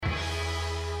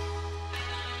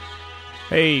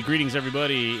Hey, greetings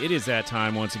everybody. It is that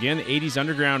time once again. 80s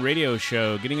Underground Radio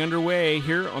Show getting underway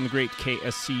here on the great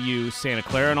KSCU Santa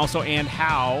Clara and also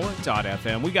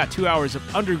andhow.fm. We got 2 hours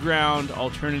of underground,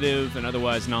 alternative, and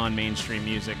otherwise non-mainstream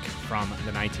music from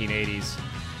the 1980s.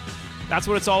 That's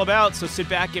what it's all about, so sit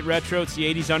back, get retro. It's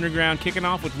the 80s Underground kicking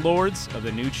off with Lords of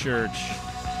the New Church.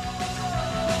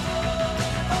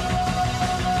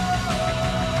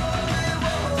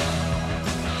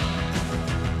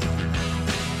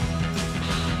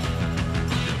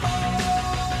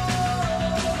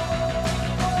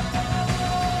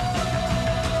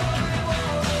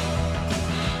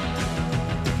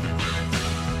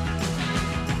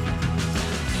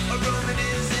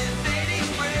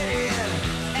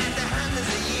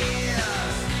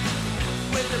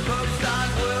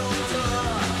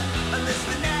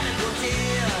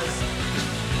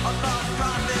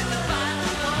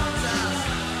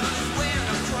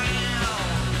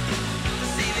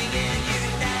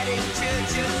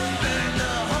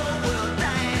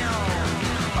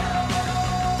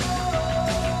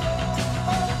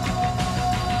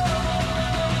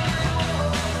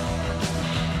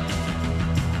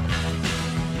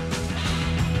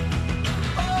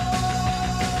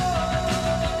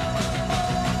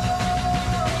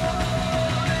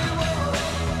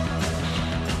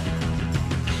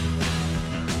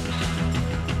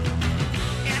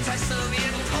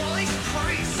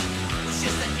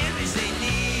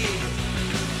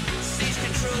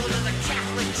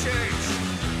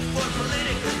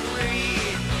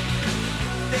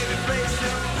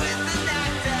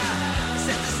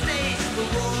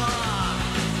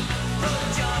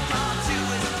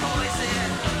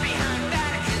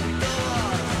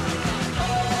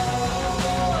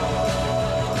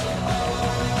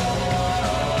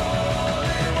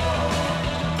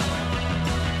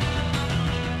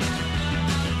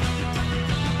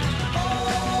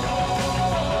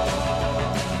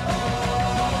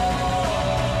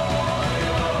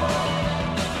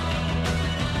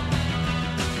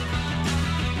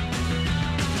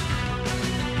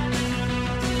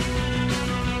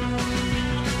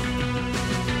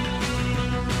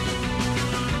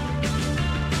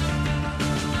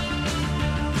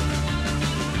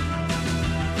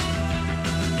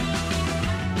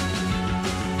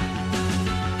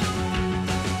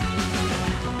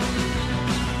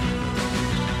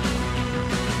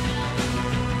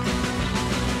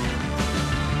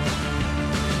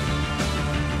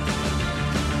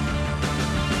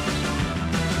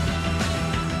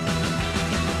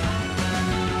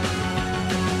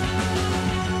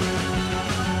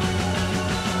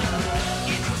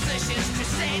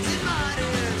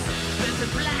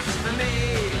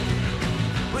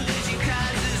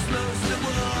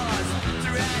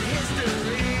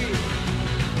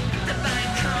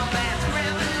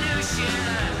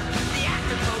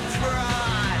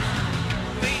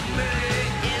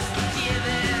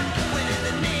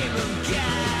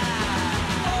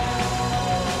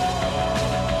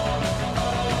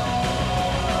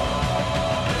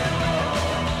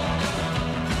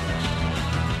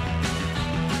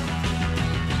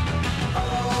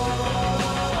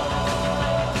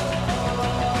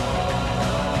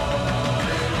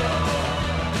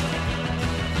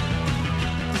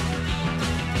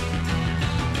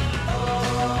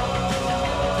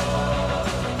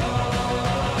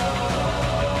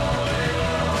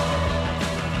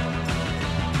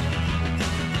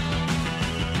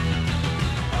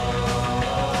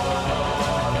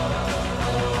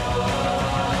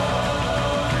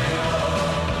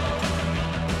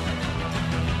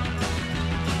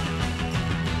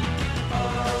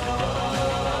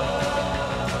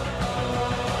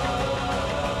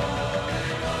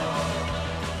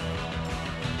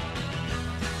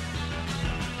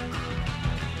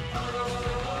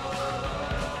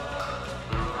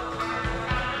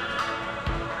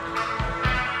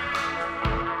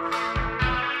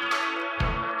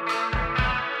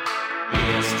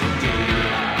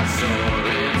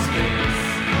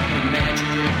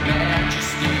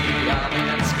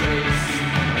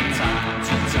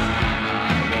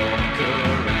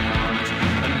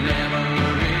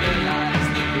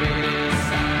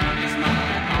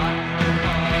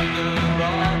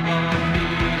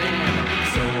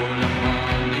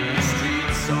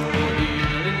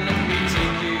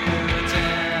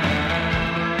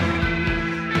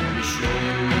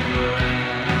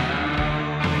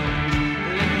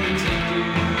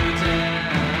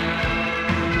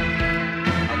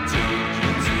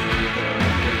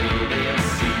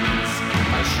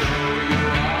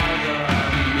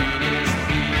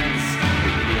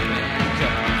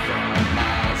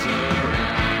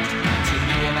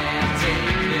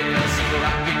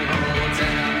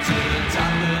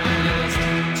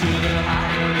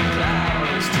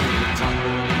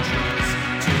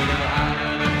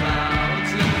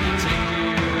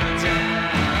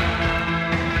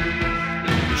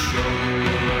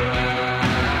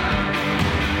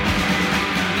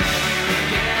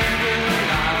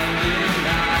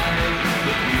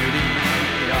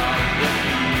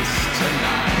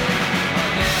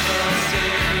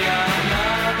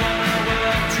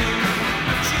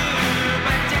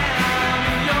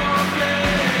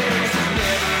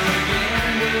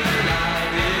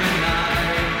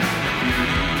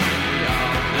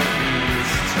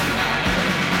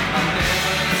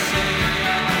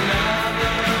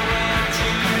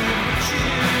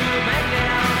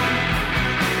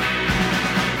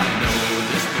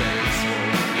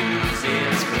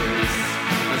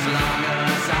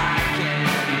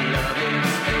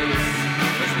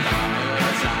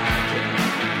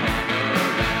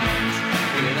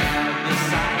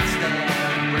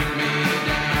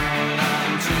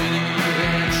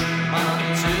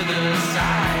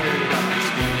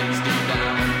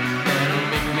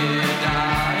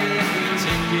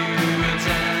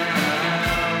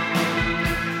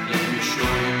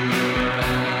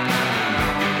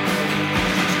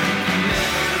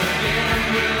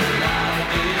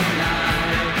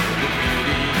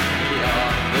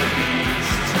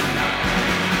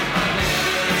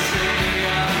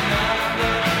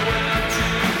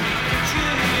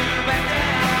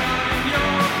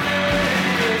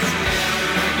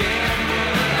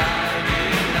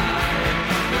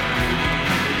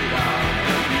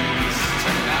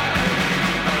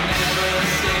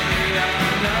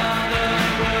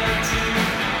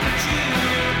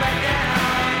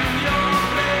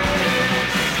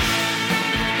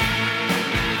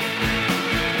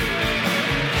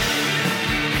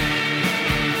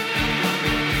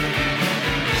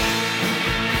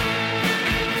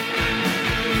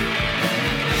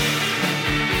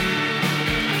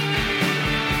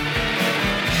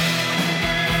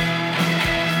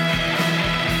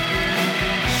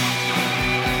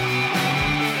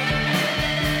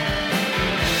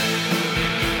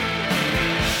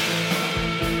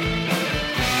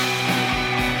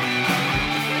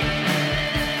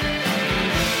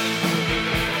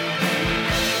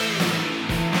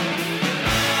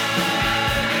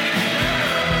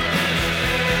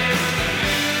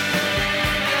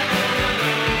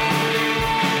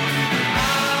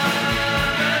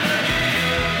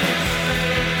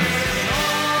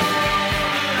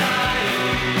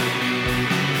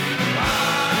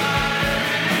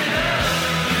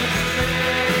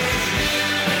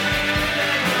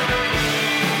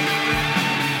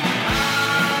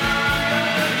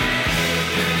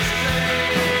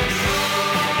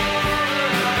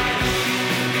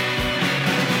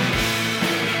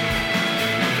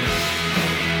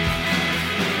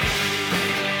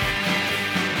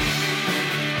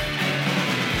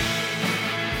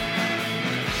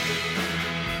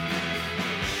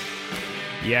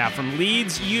 Yeah, from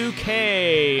Leeds,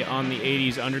 UK on the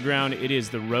 80s Underground. It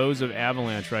is the Rose of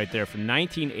Avalanche right there from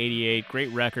 1988. Great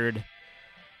record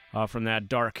from that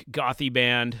dark gothy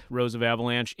band, Rose of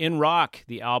Avalanche. In Rock,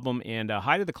 the album, and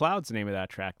High to the Clouds, the name of that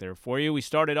track there for you. We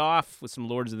started off with some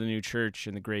Lords of the New Church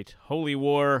and the Great Holy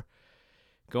War.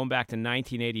 Going back to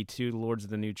 1982, the Lords of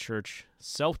the New Church,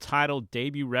 self-titled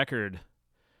debut record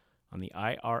on the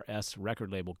IRS record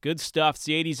label. Good stuff. It's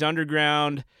the 80s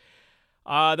Underground.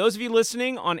 Those of you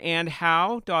listening on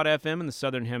andhow.fm in the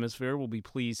Southern Hemisphere will be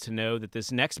pleased to know that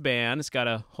this next band has got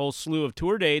a whole slew of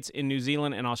tour dates in New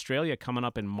Zealand and Australia coming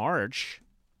up in March.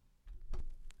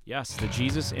 Yes, the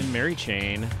Jesus and Mary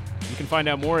Chain. You can find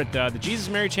out more at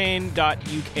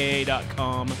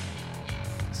thejesusmarychain.uk.com.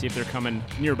 See if they're coming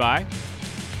nearby.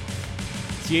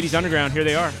 It's the 80s Underground. Here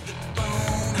they are.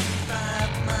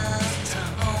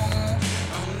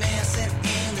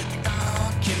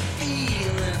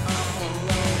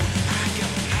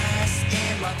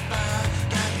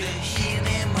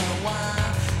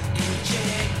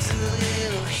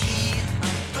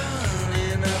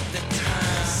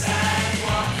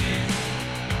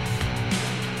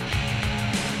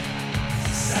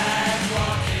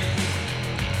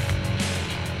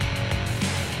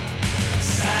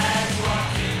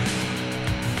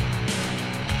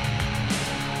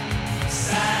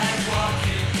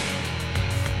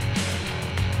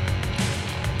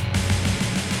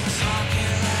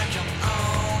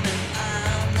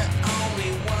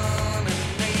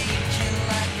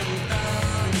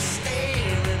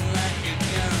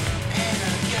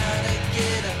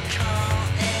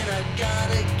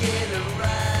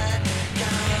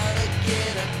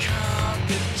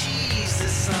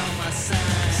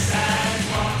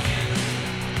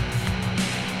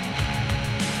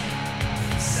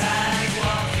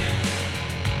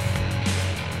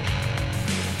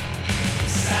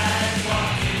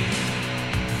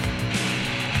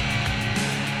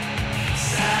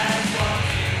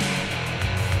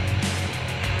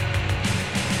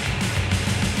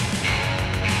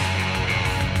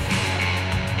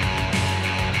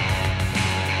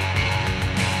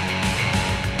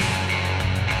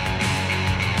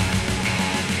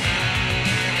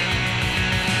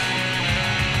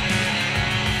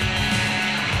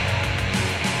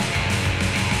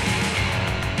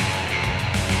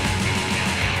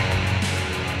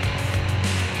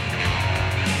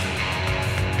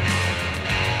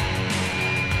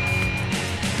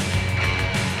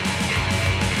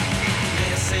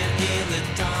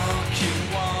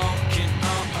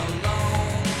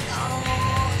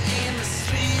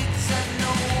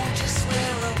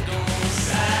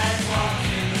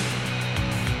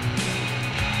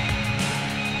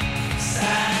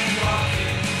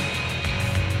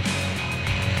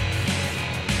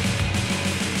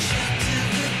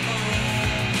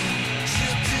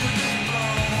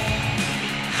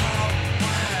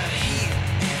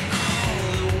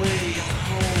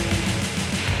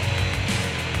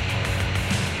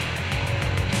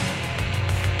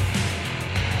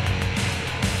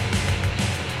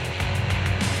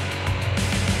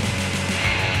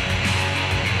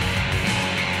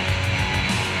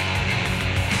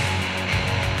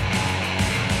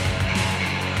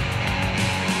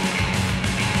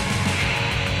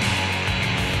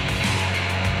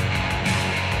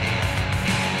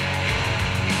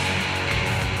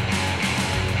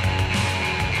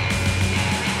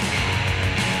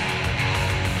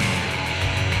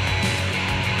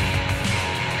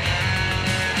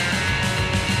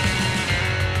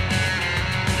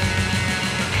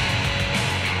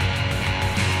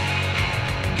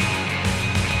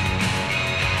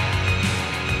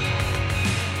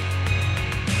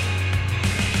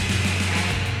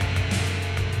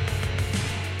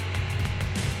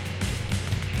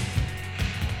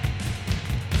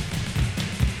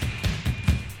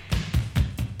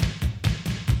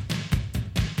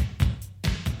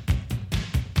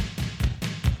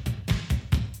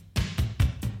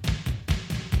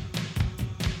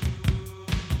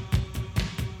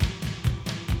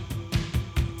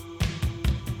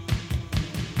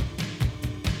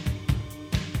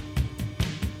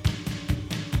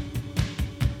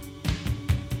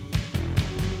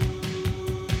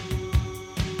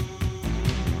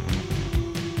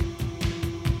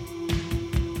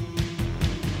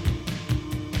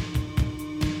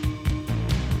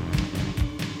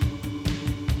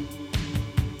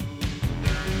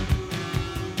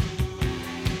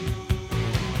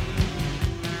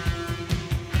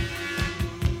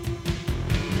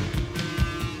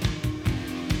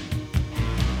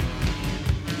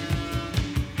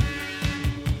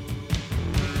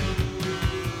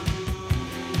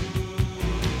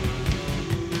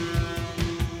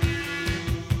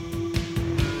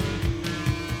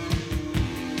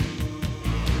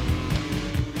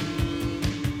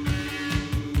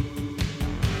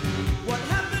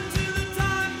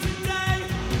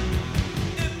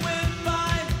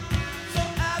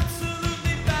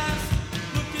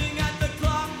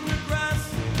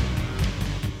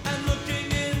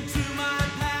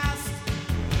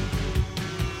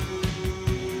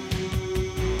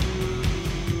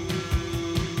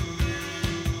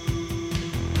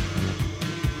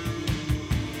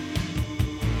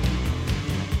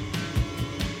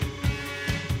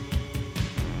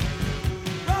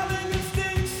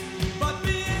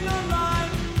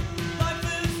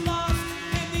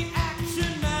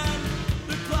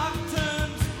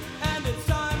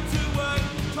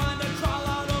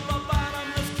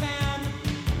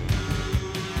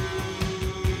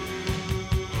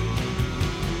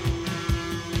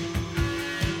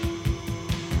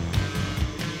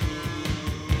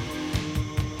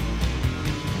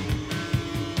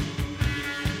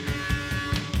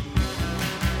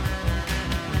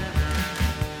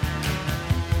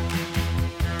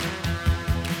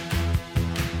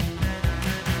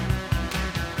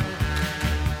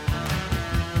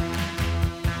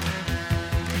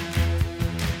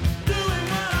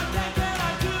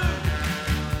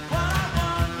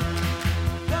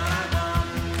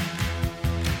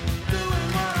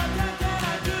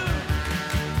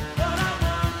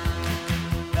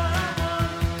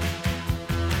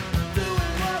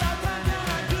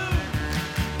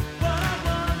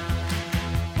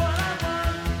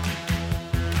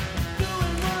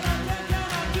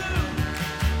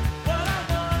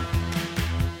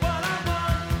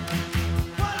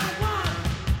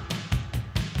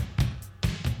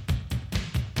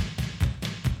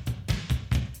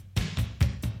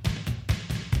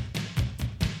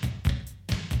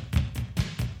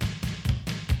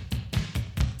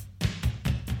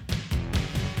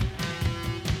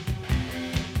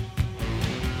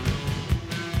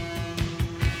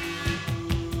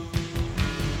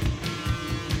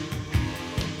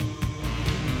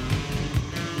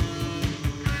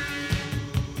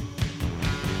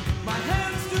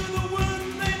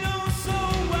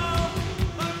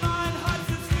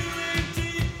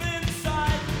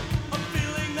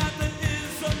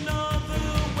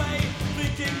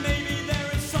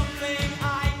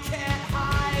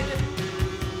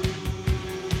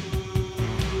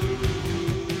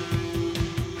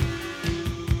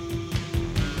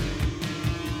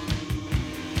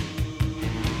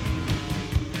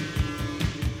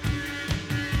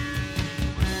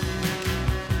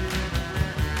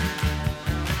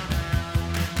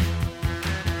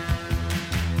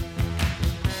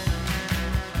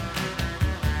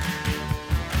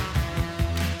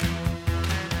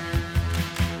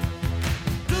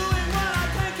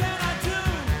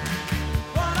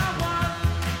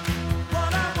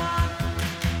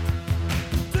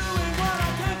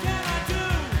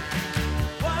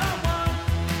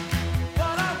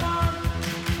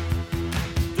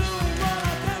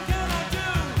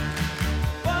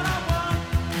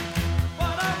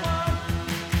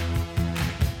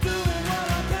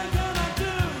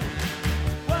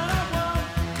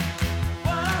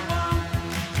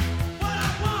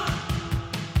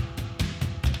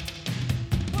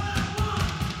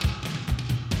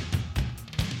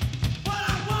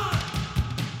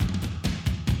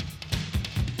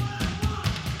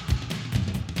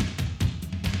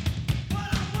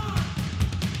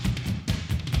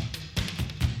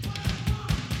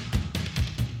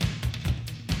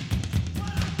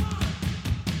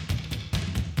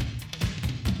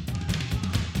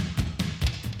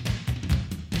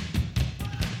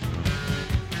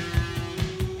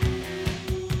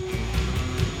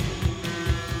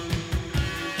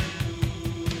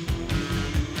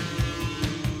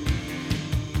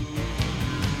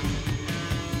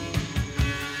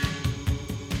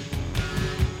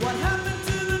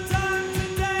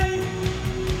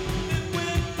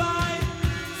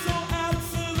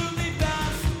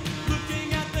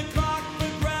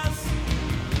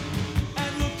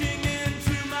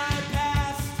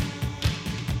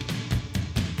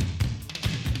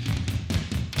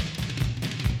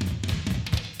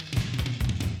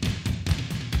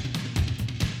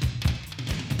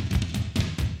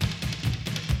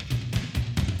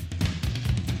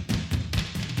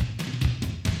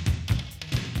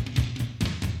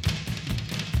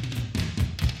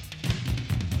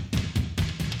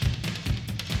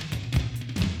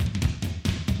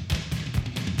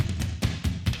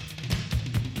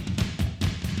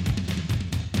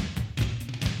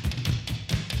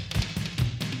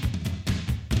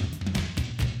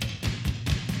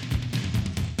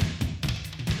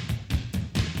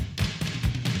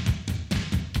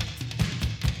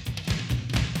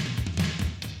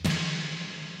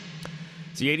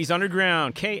 the 80s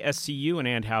Underground, KSCU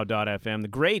and how.fm. The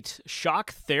great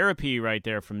Shock Therapy right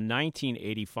there from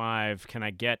 1985. Can I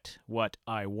Get What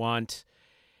I Want?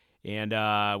 And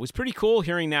it was pretty cool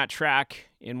hearing that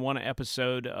track in one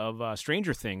episode of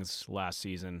Stranger Things last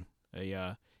season.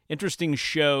 A interesting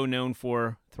show known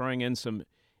for throwing in some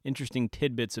interesting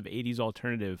tidbits of 80s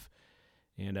alternative.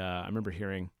 And I remember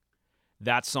hearing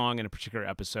that song in a particular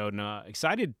episode, and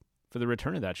excited for the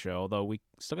return of that show, although we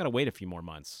still got to wait a few more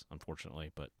months, unfortunately.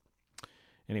 But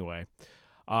anyway,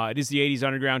 it is the 80s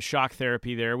Underground, Shock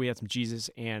Therapy there. We had some Jesus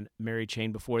and Mary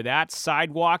Chain before that.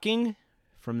 Sidewalking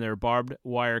from their Barbed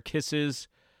Wire Kisses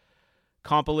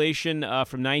compilation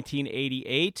from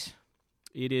 1988.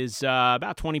 It is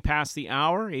about 20 past the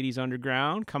hour, 80s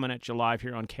Underground, coming at you live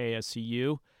here on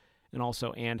KSCU and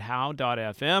also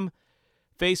andhow.fm.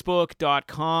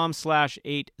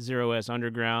 Facebook.com/80S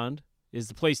Underground is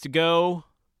the place to go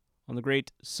on the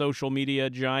great social media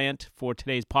giant for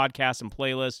today's podcast and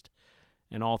playlist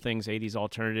and all things 80s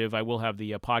alternative. I will have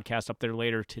the podcast up there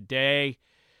later today.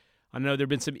 I know there have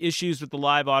been some issues with the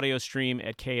live audio stream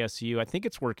at KSCU. I think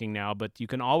it's working now, but you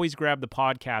can always grab the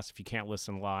podcast if you can't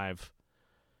listen live,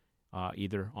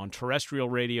 either on terrestrial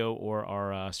radio or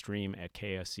our stream at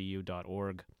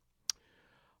kscu.org.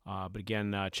 But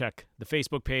again, check the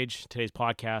Facebook page. Today's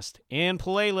podcast and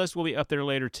playlist will be up there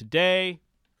later today.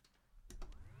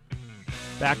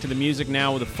 Back to the music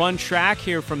now with a fun track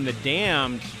here from The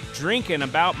Damned, Drinking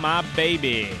About My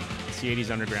Baby. It's the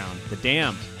 80s Underground. The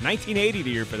Damned, 1980 the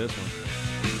year for this one.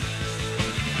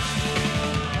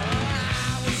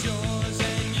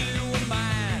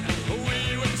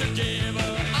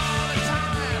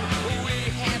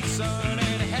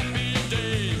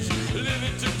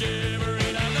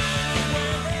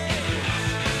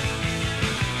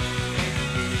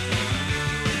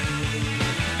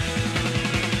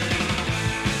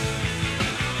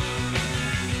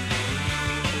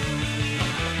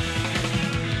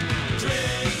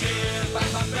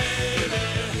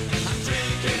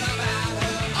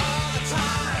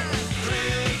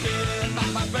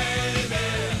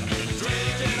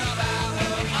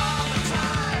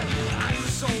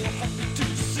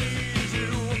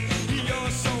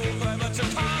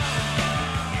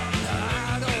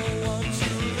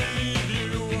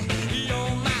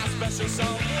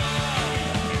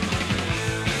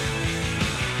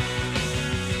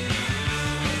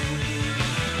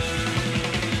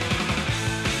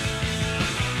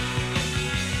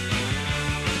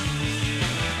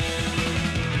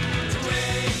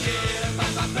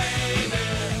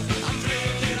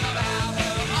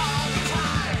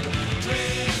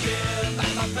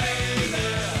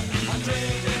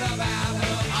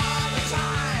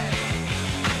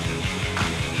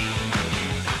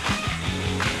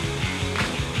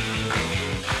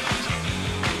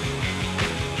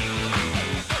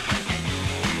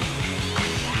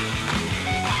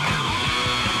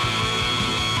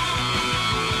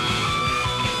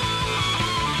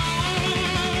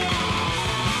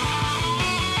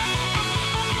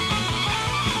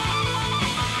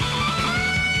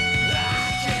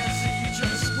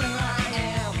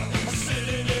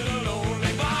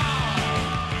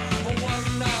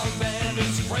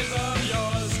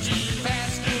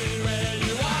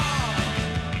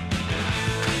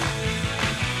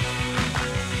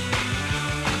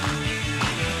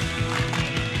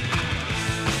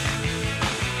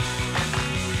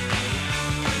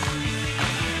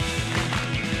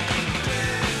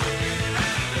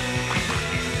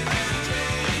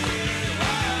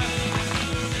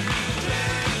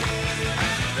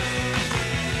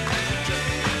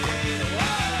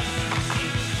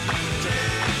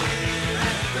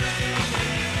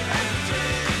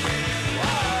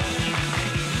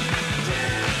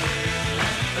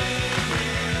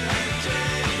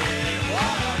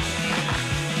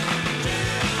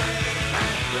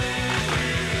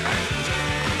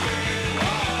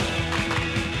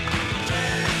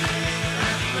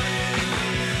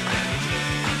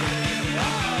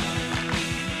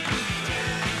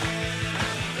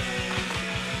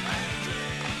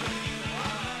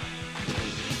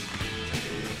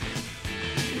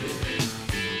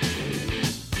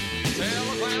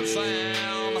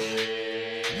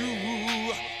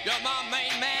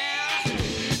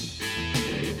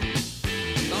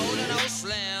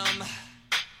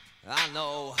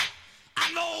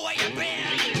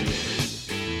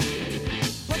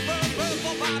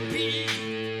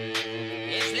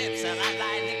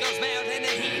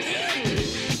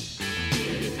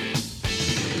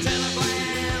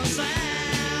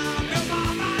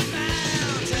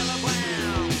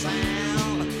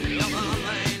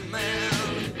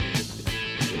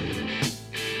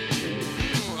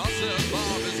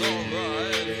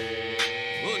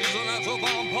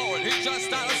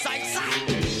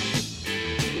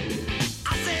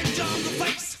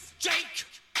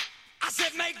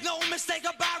 no mistake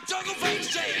about Jungle Face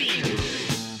Jane.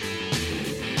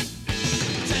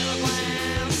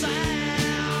 Telegram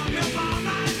sound, you're my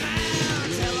main man.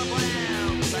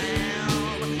 Telegram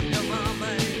sound, you're my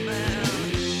main man.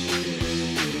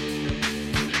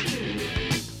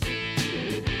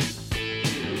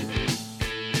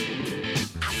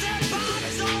 I said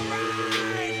Bobby's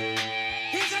alright.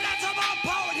 He's an ultimate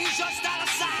poet, he's just out of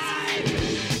sight.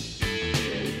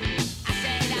 I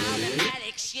said all the bad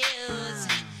excuse.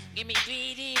 Give me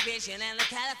 3D vision and the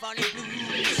California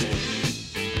blues.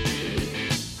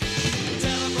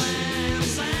 Telegram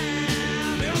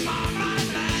sound, you're my main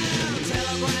man.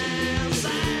 Telegram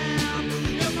sound,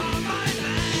 you're my main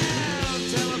man.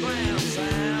 Telegram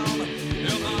sound,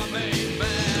 you're my main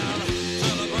man.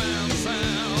 Telegram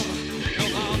sound,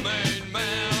 you're my main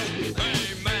man.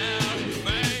 Main man,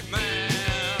 main man.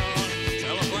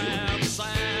 Telegram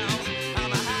sound,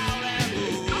 I'm a howling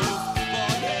move for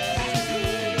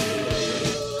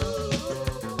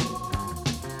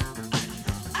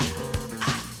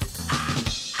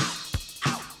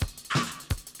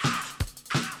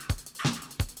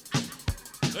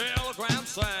Telegram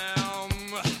sound,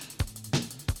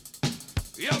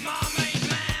 you're my main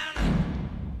man.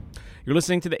 You're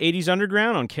listening to the 80s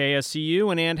Underground on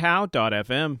KSCU and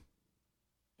andhow.fm.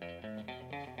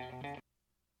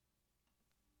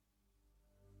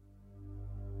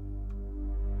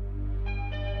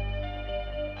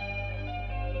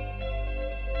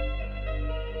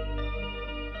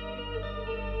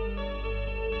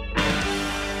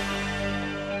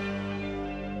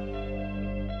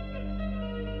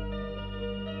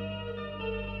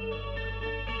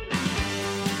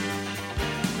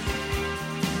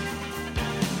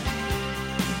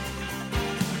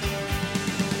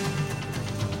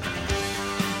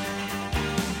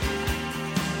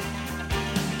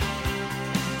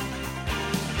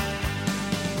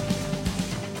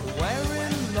 We're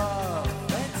in love,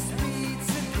 let's be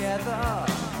together.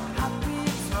 Happy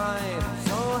times,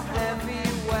 oh heavy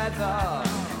weather.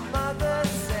 Mother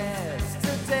says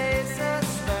today's a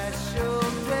special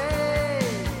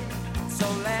day, so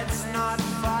let's not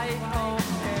fight,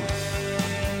 okay?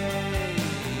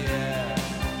 Yeah.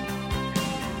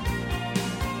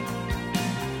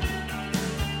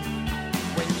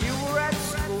 When you were at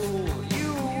school, you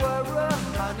were a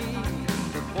honey.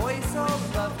 The boys all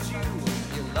loved you.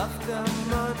 You loved the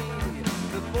money.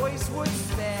 The boys would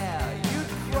stare.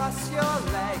 You'd cross your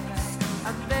legs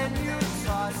and then you'd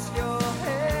toss your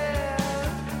hair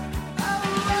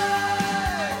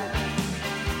away.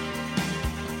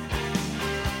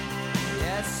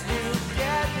 Yes, you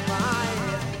get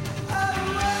mine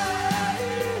away.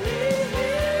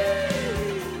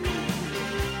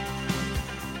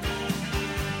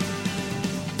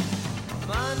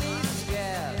 Money's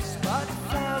scarce, but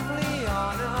family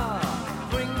honor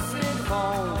brings it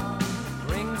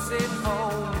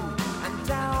home, and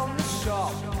down the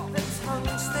shop, the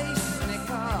tongues they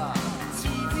snicker,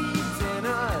 TV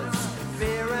dinners,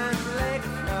 beer and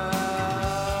liquor,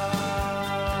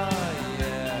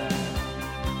 yeah.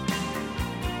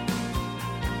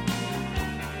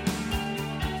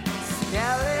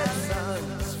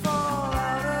 Skeletons fall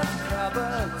out of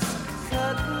cupboards,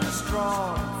 curtains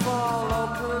drawn, fall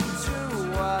open to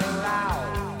allow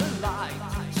the light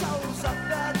shows up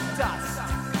that dust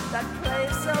that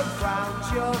plays around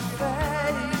your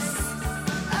face.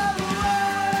 Away.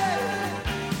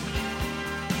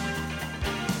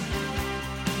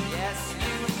 Yes,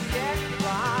 you get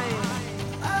mine.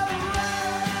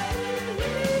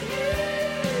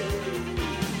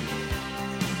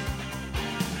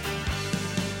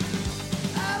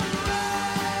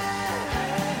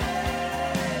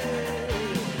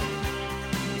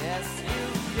 Yes, you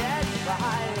get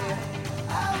mine.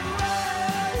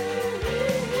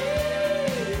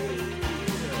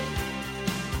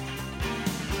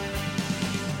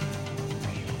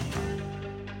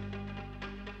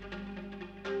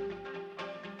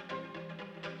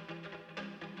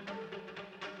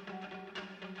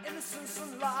 Innocence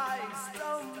and lies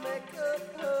don't make a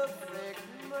perfect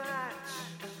match.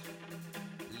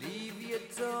 Leave your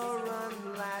door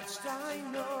unlatched, I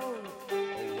know a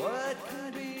word can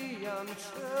be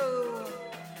untrue,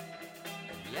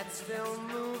 and yet still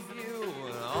move you.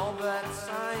 And all that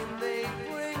time they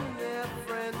bring their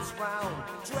friends round,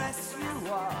 dress you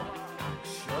up,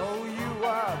 show you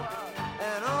up,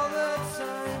 and all the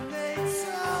time they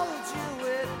told you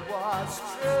it was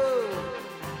true.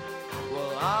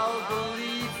 Well, I'll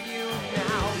believe you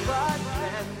now, but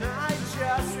then I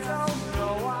just don't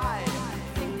know. I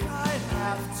think I'd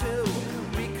have to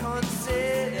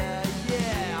reconsider.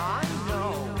 Yeah, I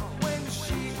know when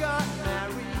she got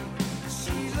married,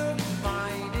 she looked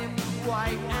fine in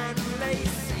white and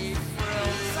lacy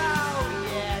frills. Oh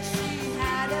yeah, she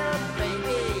had a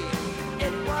baby.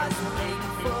 It was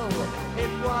painful,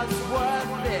 it was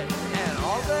worth it. And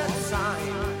all the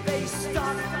time they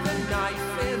stuck the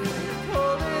knife in,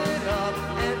 pulled it up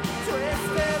and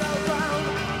twisted around.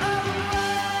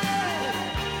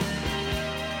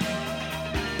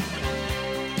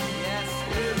 Yes,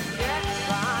 you get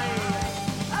by.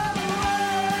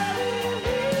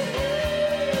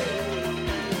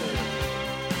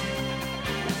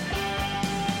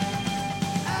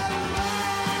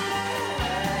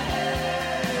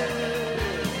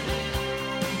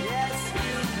 Yes,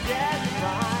 you get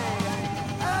by.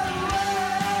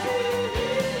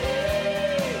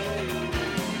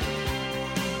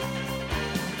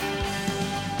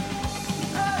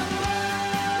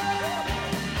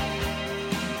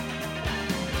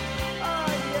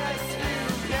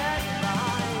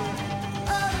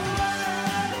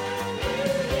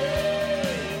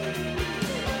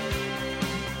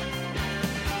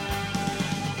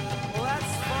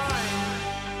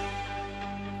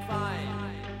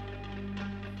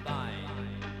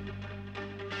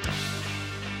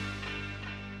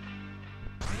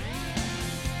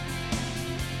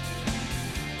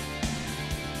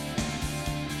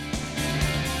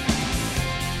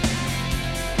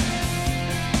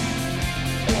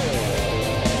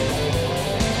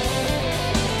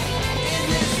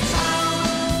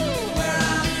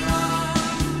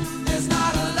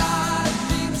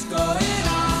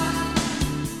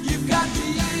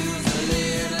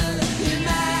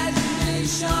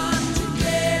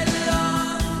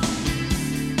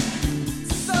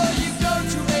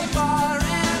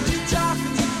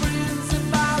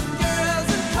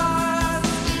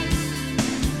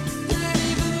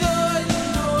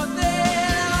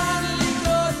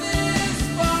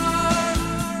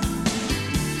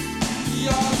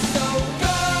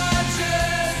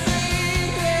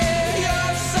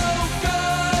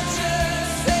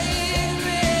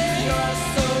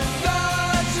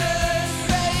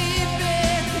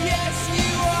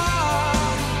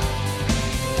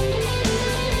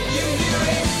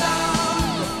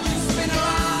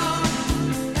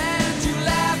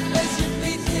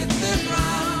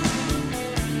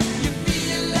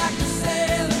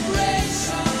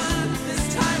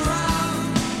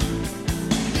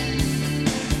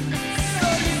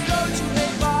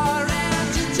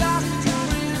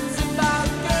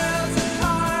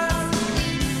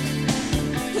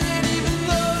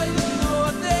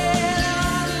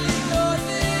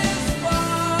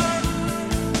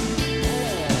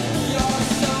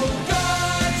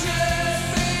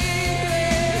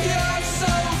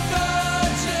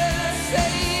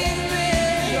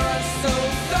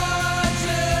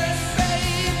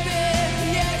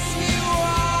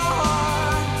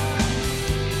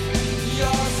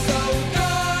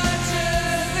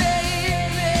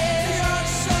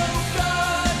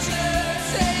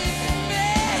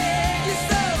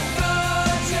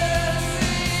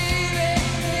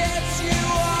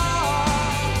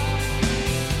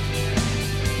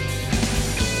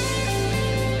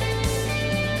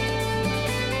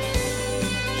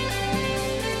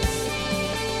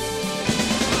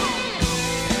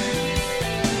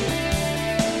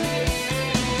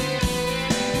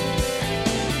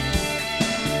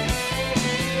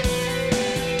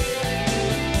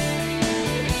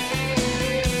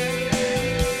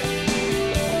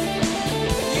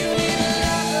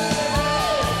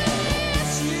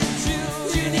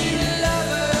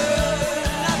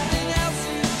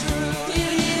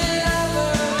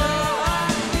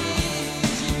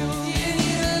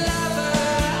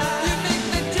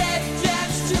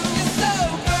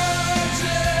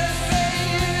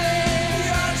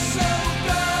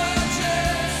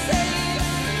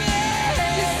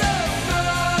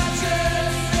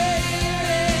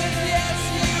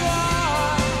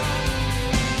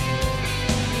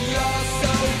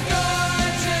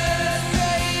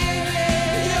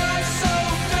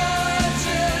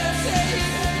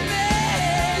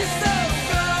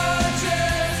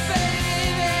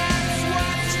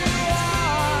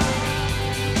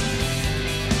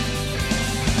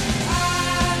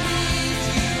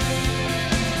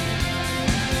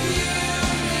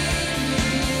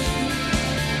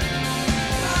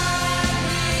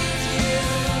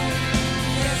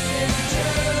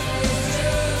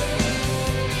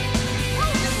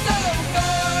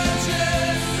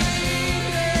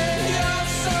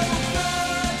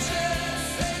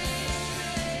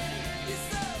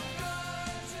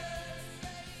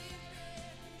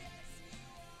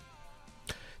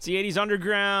 It's the 80s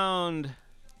Underground.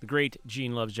 The great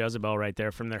Gene Loves Jezebel right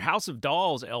there from their House of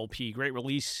Dolls LP. Great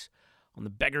release on the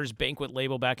Beggar's Banquet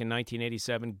label back in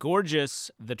 1987.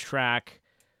 Gorgeous, the track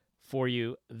for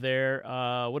you there.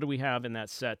 What do we have in that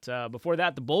set? Before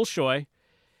that, the Bolshoi.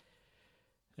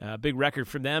 Big record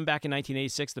from them back in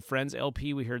 1986. The Friends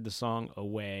LP, we heard the song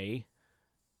Away.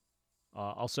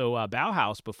 Also,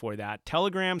 Bauhaus before that.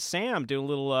 Telegram Sam doing a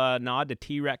little nod to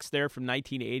T-Rex there from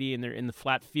 1980, and they're in the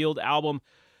Flat Field album.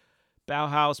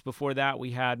 Bauhaus before that,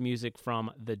 we had music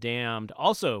from The Damned,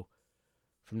 also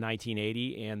from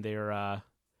 1980, and their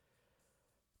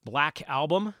Black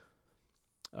album.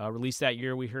 Released that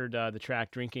year, we heard the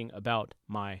track Drinking About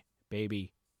My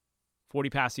Baby. 40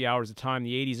 past the hours of time,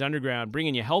 the 80s Underground,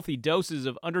 bringing you healthy doses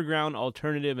of underground,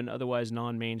 alternative, and otherwise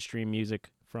non-mainstream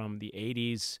music from the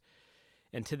 80s.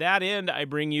 And to that end, I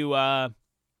bring you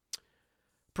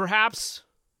perhaps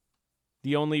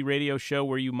the only radio show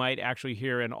where you might actually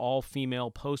hear an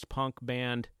all-female post-punk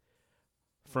band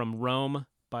from Rome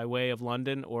by way of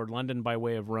London, or London by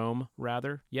way of Rome,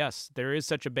 rather. Yes, there is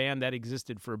such a band that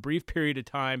existed for a brief period of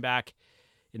time back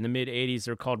in the mid-'80s.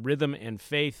 They're called Rhythm and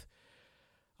Faith.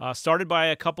 Started by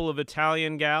a couple of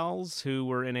Italian gals who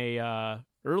were in a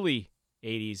early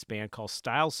 80s band called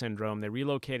Style Syndrome. They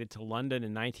relocated to London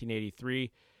in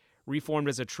 1983, reformed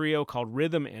as a trio called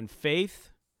Rhythm and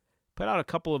Faith, put out a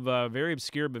couple of very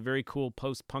obscure but very cool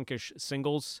post-punkish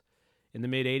singles in the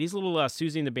mid-'80s. A little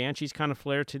Susie and the Banshees kind of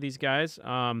flair to these guys.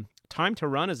 Time to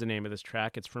Run is the name of this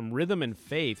track. It's from Rhythm and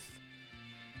Faith,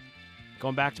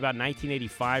 going back to about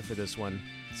 1985 for this one.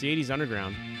 It's the 80s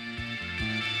Underground.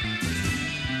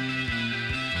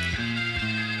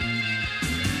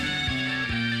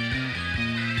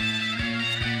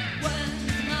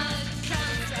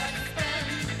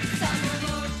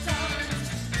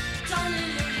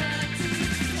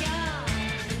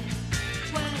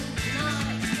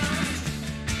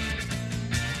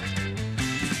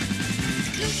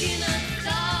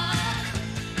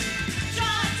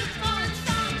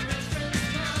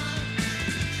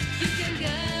 You can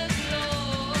get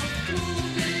lost.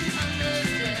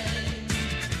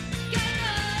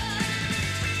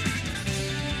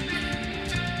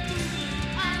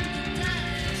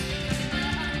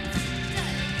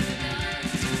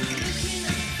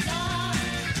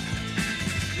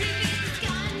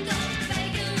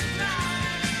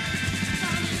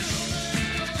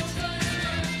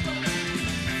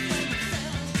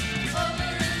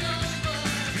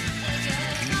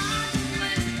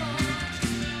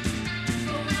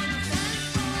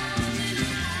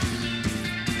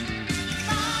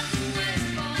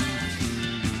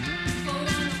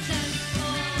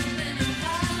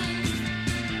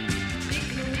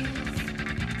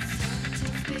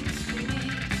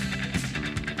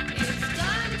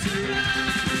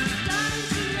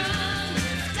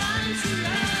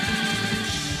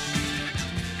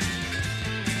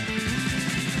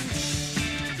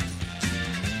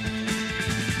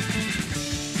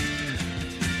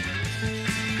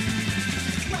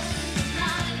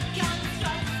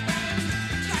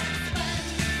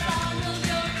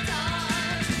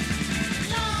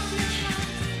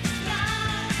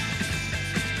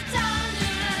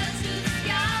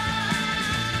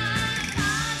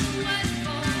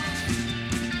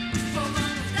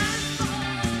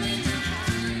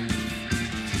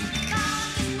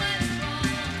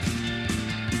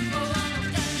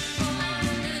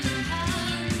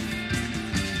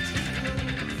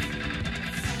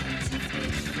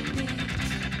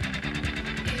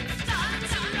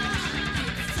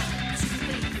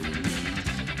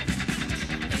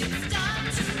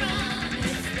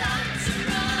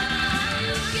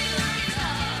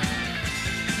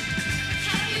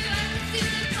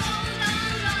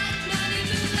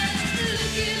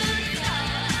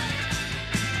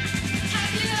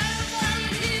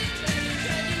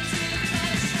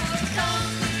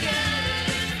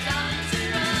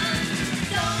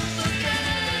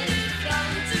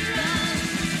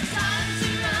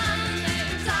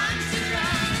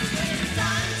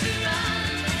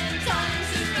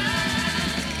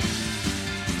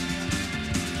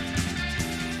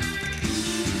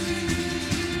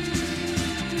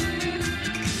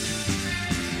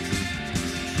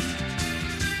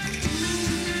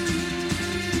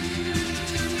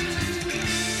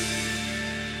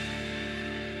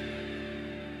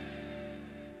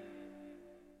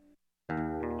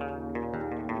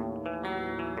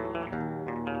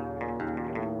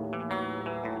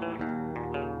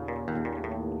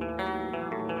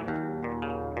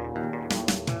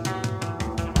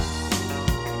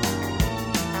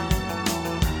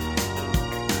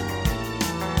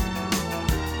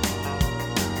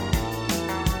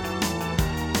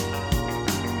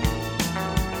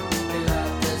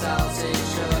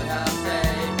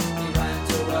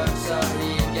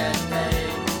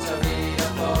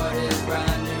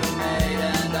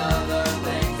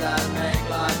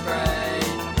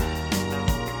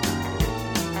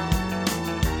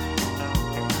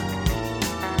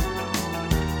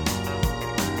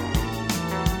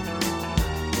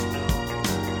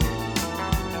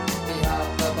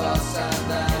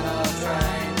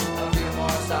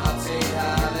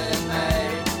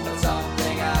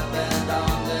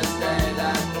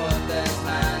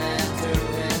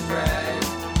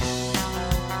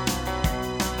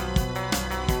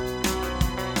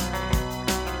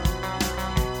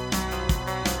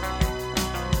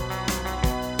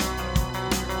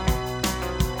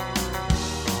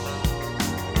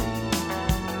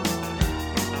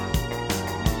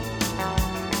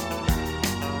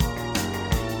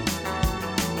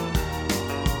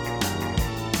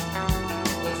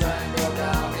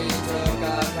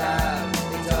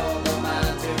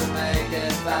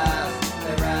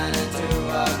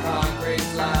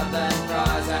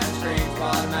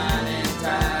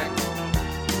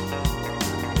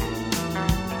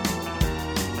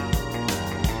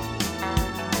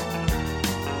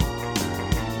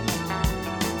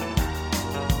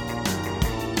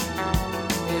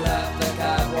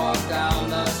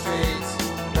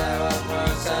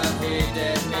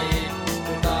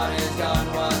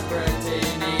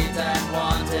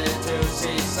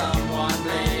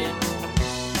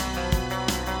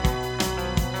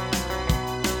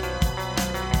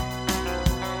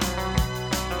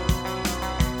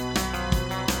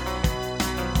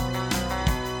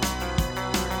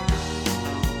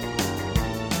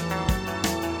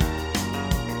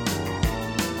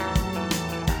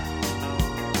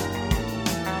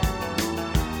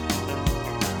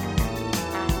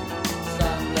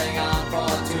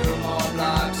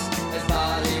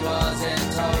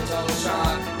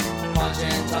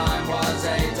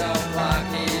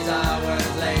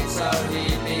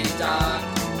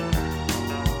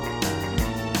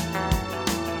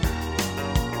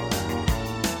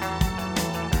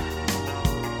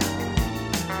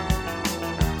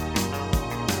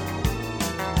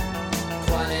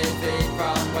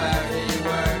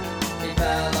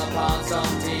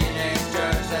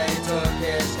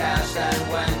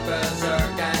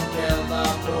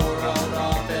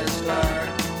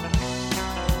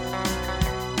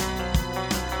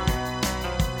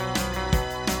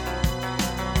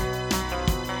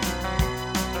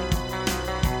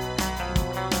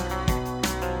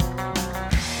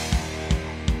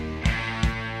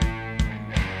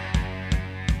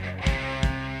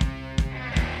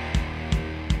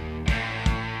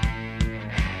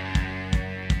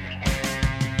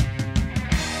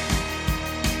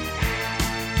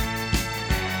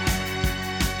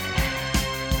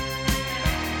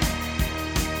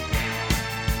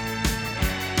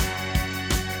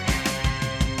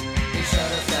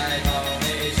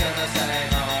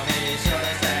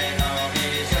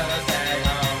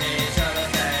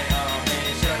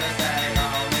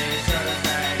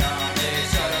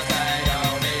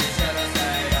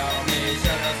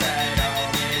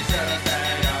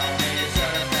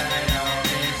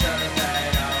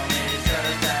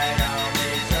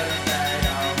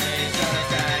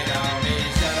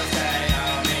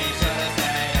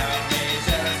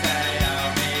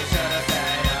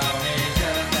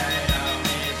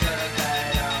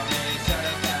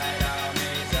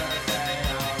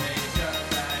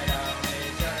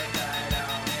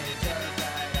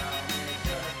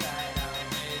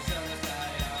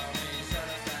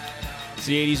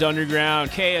 the 80s Underground,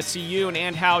 KSCU,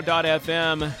 and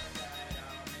How.fm.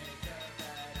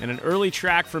 And an early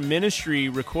track from Ministry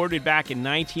recorded back in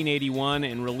 1981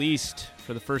 and released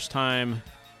for the first time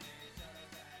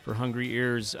for Hungry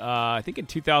Ears. I think in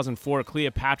 2004,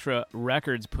 Cleopatra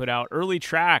Records put out early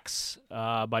tracks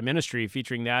by Ministry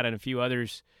featuring that and a few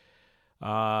others.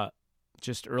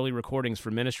 Just early recordings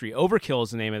for Ministry. Overkill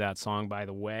is the name of that song, by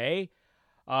the way.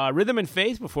 Rhythm and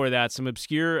Faith before that, some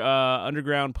obscure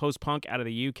underground post-punk out of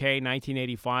the UK,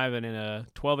 1985, and in a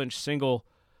 12-inch single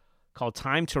called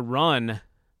Time to Run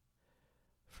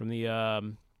from the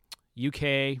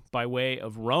UK by way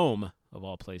of Rome, of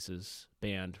all places,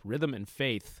 band, Rhythm and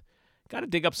Faith. Got to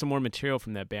dig up some more material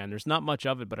from that band. There's not much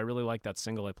of it, but I really like that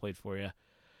single I played for you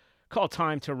called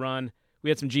Time to Run. We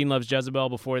had some Gene Loves Jezebel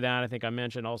before that. I think I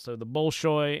mentioned also the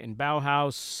Bolshoi and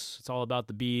Bauhaus. It's all about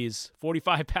the bees.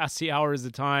 45 past the hour is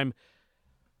the time.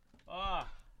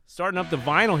 Starting up the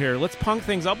vinyl here. Let's punk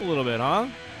things up a little bit, huh?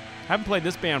 Haven't played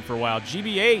this band for a while.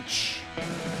 GBH,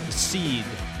 The Seed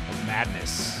of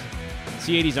Madness. It's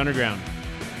the 80s Underground.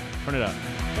 Turn it up.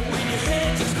 When your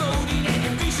head's exploding and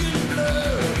your vision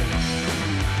blurred,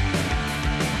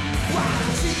 wild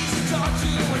cheese taught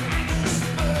you an anger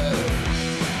spurred.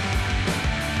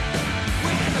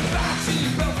 When the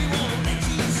boxing trophy won't let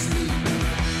you sleep,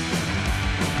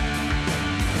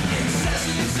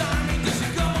 incessant army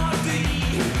doesn't come on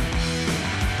deep.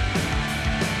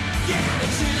 Yeah,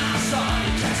 it's in our soul,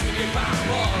 you catch me if I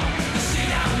war. The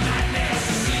seed of madness,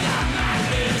 the seed of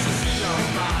madness, the seed of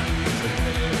madness.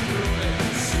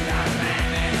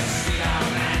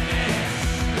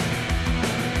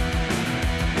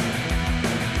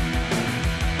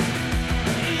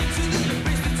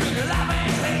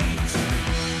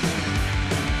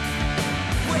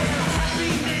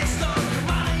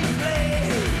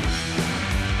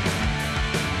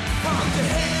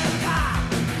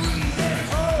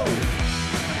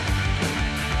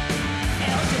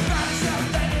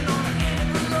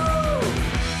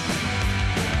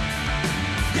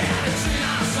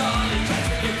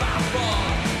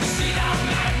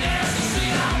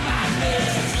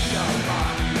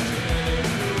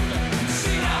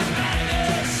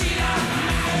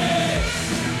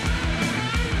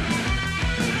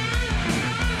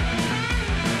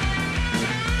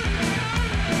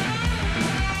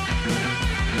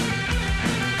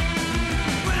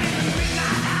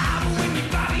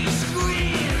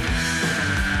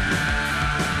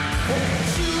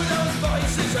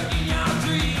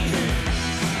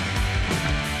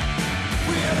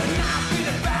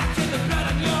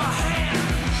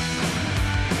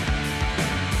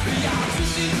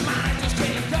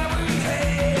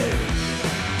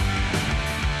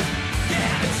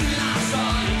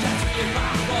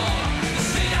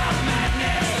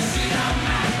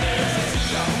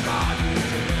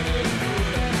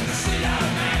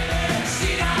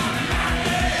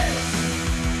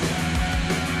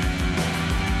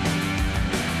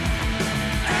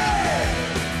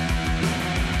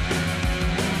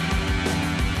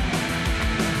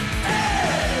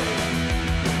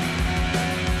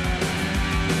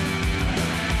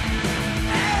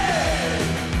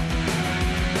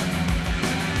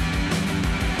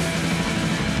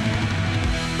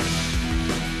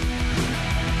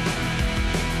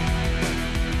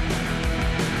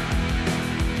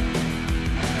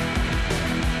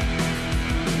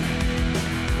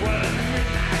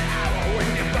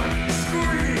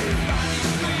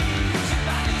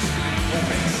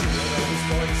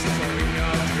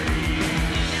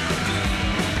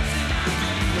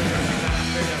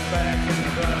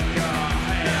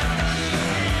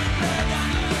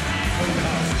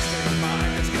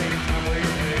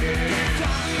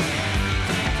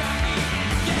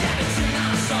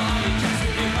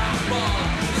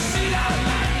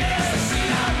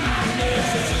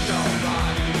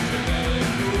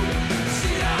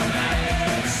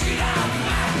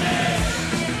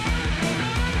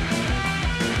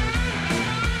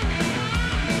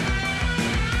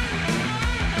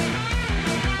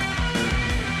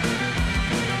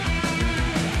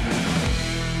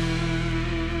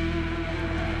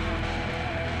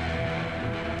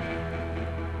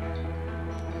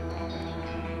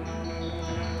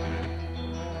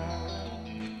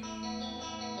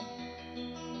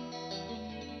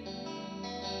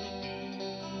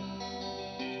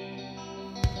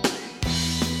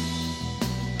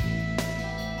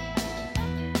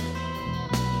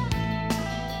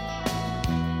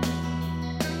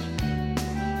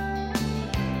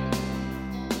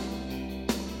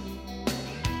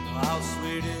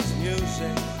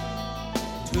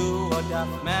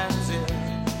 deaf man's ear.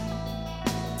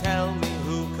 Tell me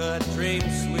who could dream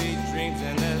sweet dreams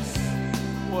in this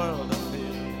world of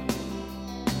fear.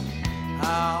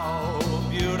 How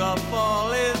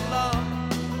beautiful is love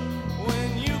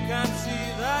when you can see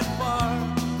that far.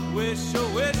 Wish a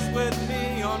wish with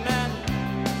me on that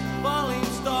falling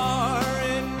star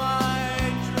in my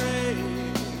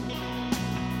dream.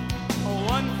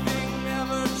 One thing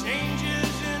never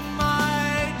changes in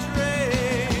my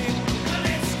dream. Well,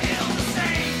 it's still the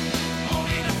same,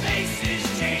 only the faces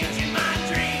change in my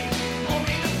dream.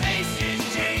 Only the faces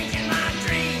change in my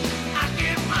dream. I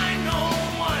can't find no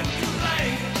one to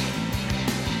blame.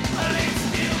 Well, it's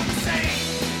still the same,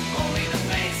 only the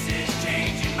faces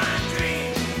change in my dream.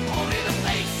 Only the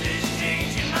faces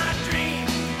change in my dream.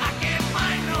 I can't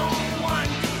find no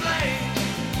one to blame.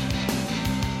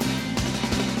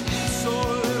 So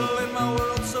little in my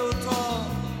world, so tall.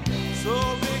 So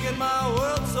big in my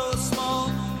world, so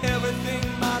small. Everything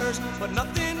matters, but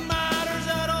nothing matters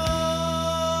at all.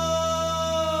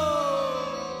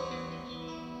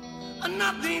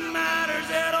 Nothing matters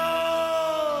at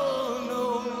all. No,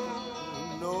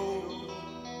 no.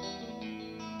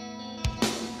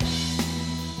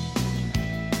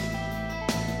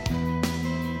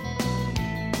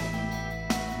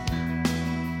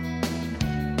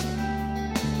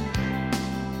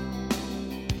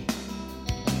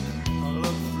 I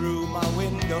looked through my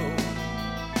window,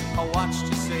 I watched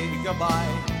you say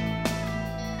goodbye.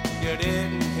 You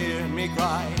didn't hear me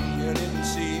cry, you didn't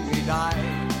see me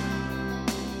die.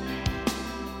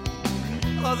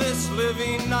 Oh, this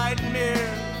living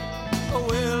nightmare, oh,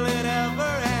 will it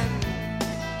ever end?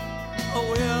 Oh,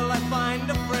 will I find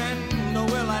a friend, or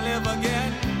will I live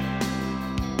again?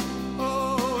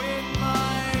 Oh, in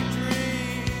my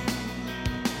dream,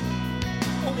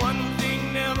 one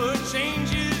thing never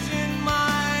changes in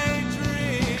my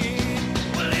dream.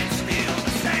 Well, it's still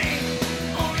the same,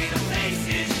 only the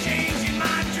faces change in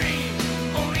my dream.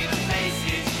 Only the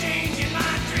faces change in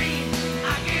my dream.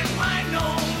 I can't find no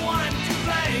one to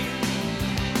blame.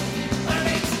 Well,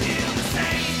 it's still the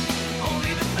same,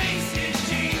 only the faces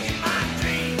change in my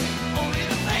dream. Only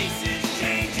the faces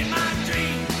change in my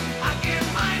dream. I can't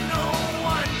find no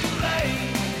one to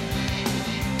blame.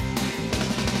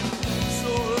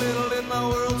 So little in my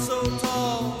world, so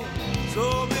tall. So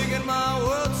big in my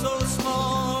world, so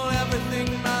small. Everything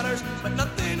matters, but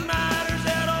nothing matters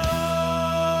at all.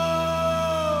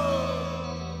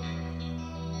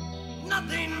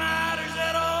 Nothing matters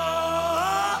at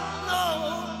all. No.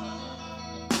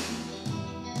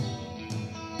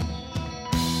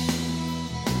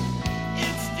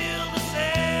 It's still the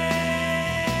same.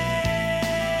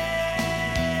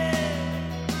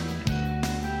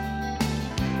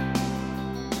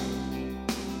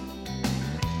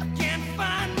 I can't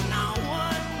find no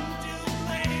one to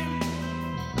blame.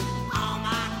 All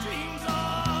my dreams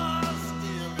are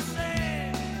still the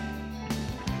same.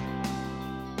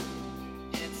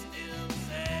 It's still the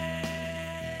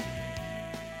same.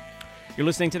 You're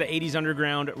listening to the 80s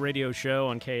Underground radio show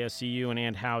on KSCU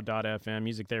and how.fm.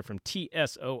 Music there from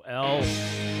TSOL.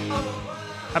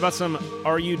 How about some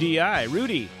RUDI?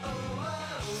 Rudy.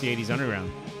 It's the 80s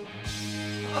Underground.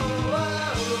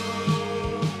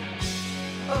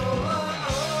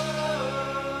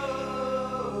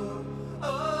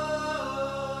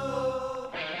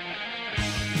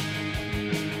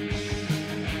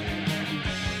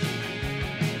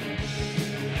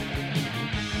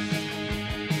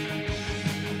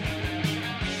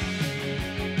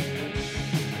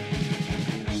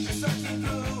 Searching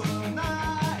through a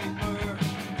nightmare,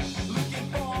 looking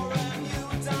for a new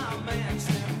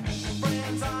dimension.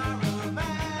 Friends I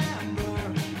remember,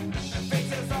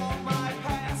 faces of my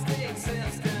past.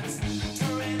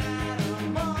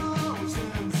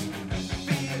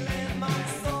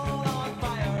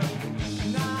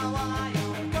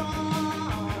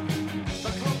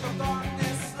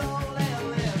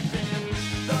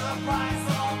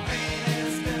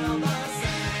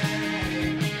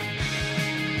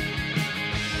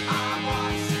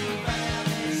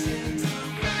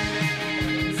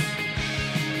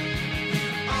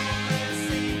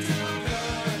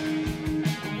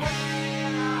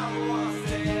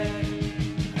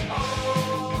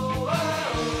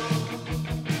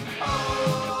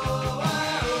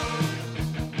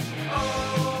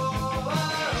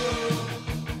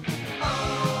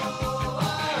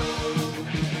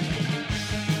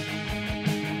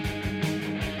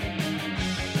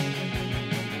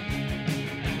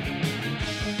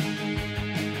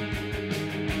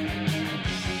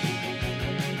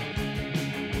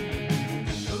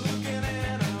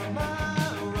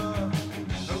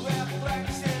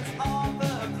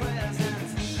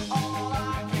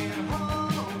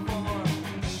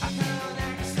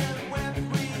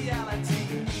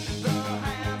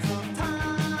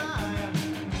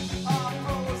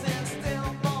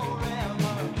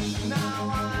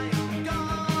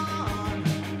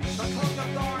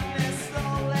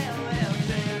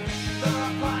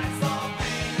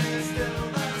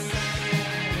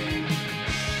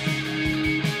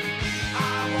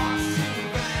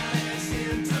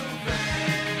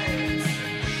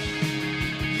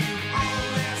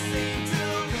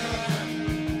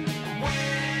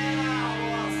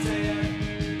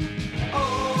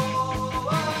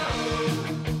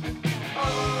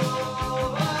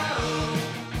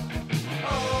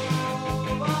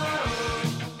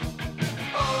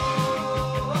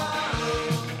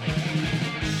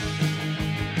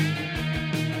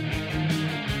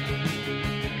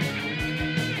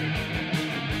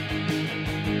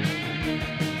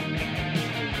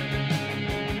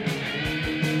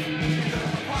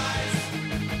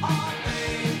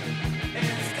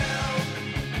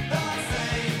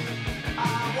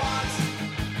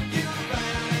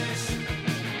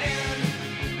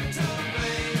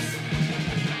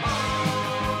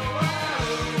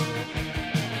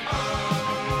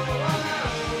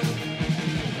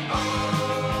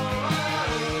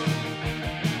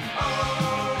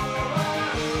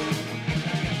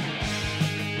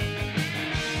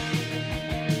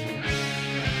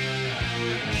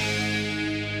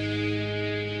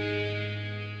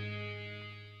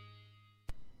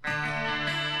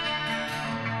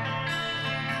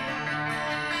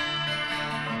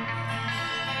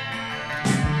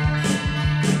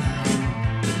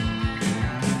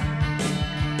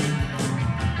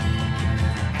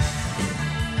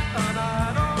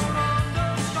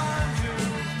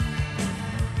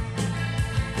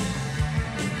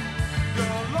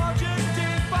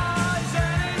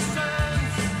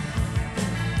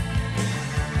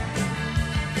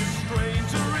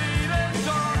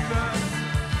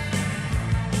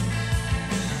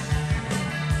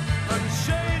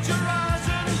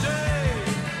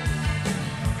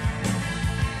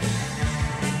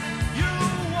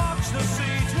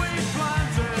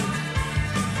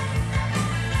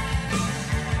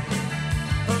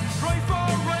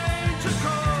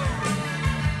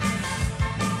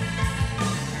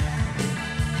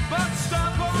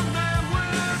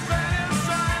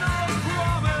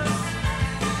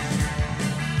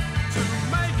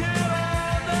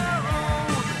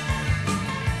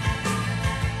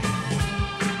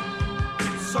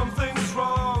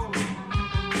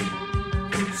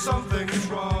 Something's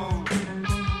wrong.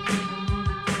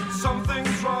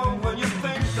 Something's wrong when you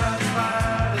think that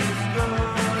bad is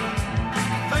good.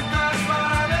 Think that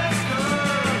bad is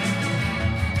good.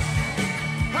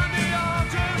 And the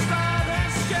artist that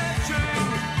is sketching,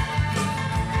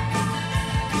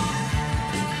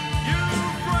 you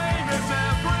frame his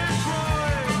every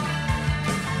drawing.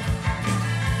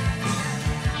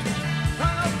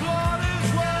 And the blood is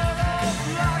word of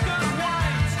black and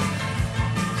white.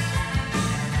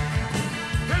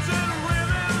 Is it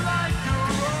really like your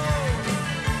own?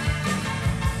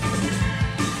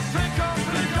 Pick up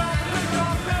the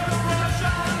brush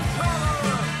and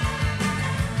color.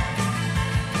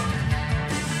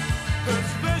 This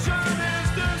vision is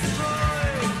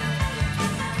destroyed.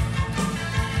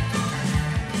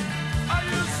 Are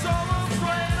you so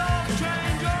afraid of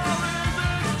change, or is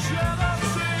it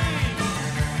jealousy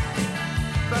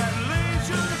that leaves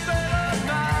you there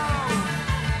now?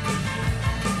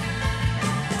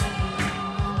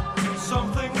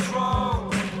 Something's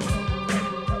wrong.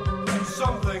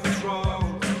 Something's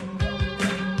wrong.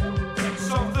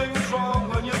 Something's wrong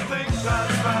when you think that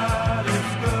bad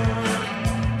is good.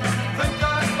 Think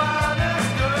that bad is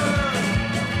good.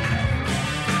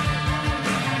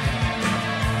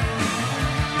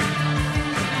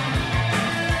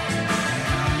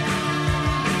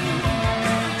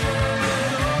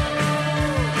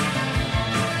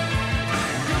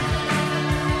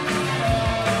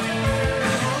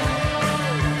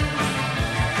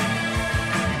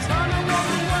 Turn and walk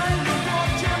away and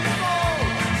watch him fall.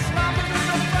 Slap him in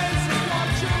the face and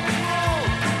watch him roll.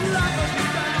 Laugh at him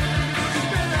down and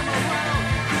spin him around.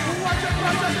 Watch him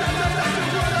run and let him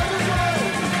roll.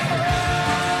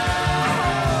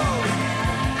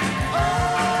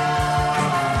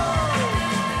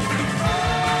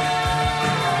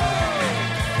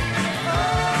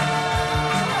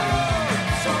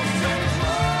 Something's wrong. Something's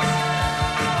wrong.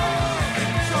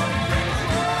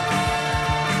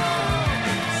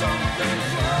 Something's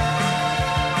wrong.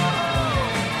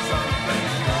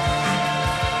 Something's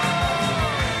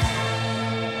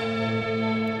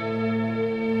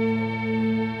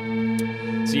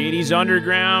It's the 80s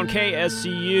Underground,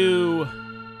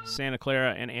 KSCU, Santa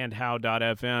Clara, and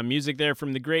how.fm. Music there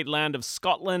from the great land of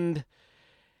Scotland.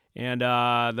 And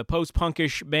the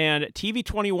post-punkish band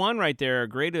TV21 right there, a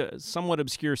great, somewhat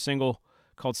obscure single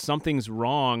called Something's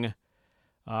Wrong,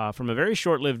 from a very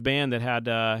short-lived band that had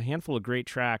a handful of great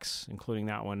tracks, including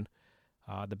that one.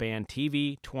 The band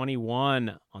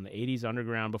TV21 on the 80s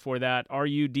Underground. Before that,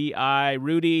 RUDI,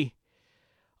 Rudy,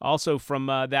 also from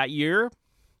that year,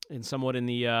 and somewhat in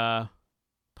the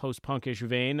post-punkish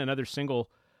vein. Another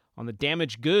single on the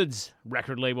Damaged Goods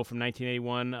record label from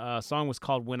 1981. A song was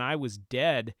called When I Was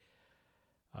Dead,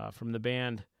 from the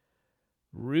band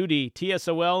Rudy.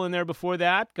 TSOL in there before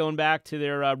that, going back to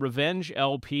their Revenge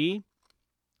LP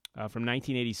from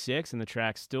 1986, and the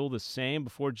track Still the Same.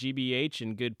 Before GBH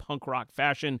in good punk rock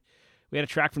fashion, we had a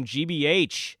track from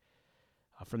GBH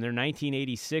from their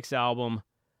 1986 album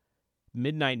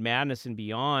Midnight Madness and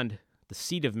Beyond. The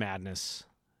Seat of Madness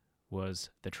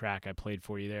was the track I played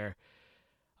for you there.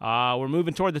 We're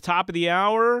moving toward the top of the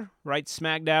hour, right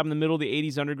smack dab in the middle of the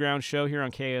 80s Underground show here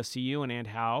on KSCU and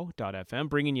how.fm,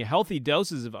 bringing you healthy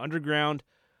doses of underground,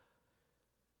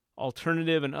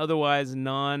 alternative, and otherwise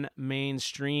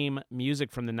non-mainstream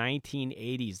music from the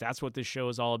 1980s. That's what this show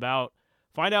is all about.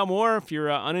 Find out more if you're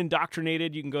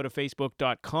unindoctrinated. You can go to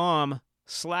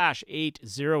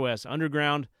facebook.com/80s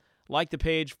Underground. Like the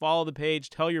page, follow the page,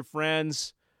 tell your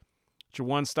friends. It's your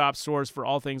one-stop source for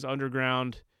all things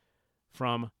underground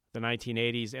from the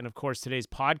 1980s. And, of course, today's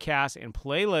podcast and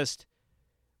playlist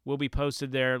will be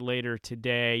posted there later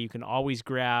today. You can always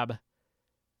grab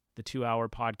the 2-hour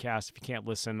podcast if you can't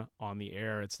listen on the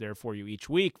air. It's there for you each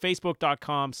week.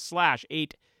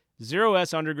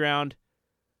 Facebook.com/80s Underground.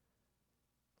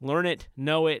 Learn it,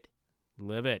 know it,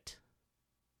 live it,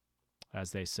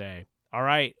 as they say. All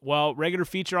right, well, regular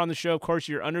feature on the show, of course,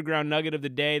 your Underground Nugget of the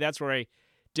Day. That's where I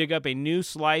dig up a new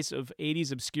slice of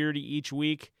 80s obscurity each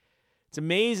week. It's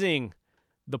amazing,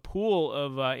 the pool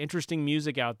of interesting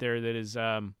music out there that is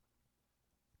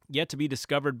yet to be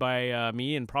discovered by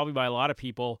me and probably by a lot of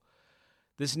people.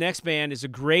 This next band is a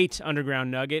great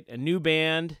Underground Nugget, a new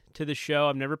band to the show.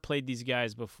 I've never played these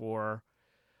guys before.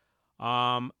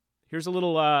 Here's a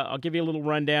little, I'll give you a little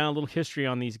rundown, a little history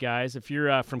on these guys. If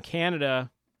you're from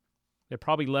Canada, they're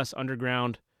probably less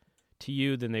underground to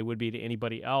you than they would be to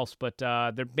anybody else. But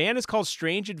their band is called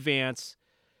Strange Advance.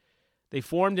 They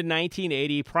formed in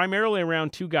 1980, primarily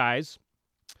around two guys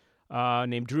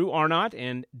named Drew Arnott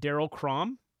and Daryl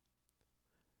Crom.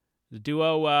 The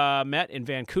duo met in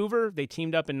Vancouver. They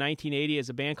teamed up in 1980 as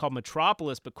a band called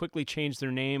Metropolis, but quickly changed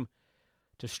their name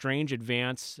to Strange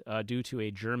Advance due to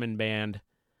a German band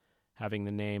having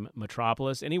the name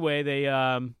Metropolis. Anyway, they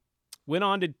went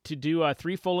on to do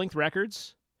 3 full-length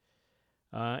records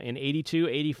in 82,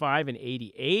 85, and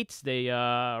 88. They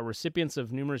are recipients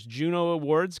of numerous Juno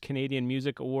Awards, Canadian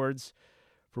Music Awards,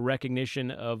 for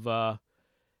recognition of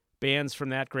bands from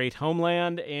that great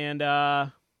homeland. And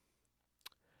I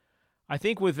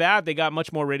think with that, they got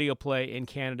much more radio play in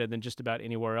Canada than just about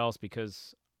anywhere else,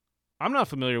 because I'm not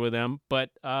familiar with them, but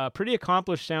pretty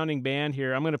accomplished sounding band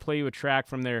here. I'm going to play you a track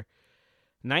from their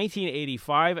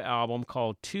 1985 album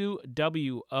called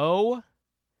 2WO.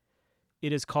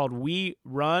 It is called We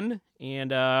Run,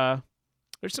 and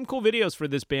there's some cool videos for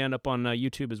this band up on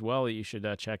YouTube as well that you should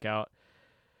check out.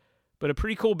 But a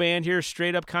pretty cool band here,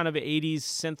 straight up kind of 80s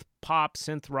synth pop,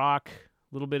 synth rock,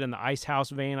 a little bit in the Ice House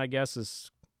vein, I guess,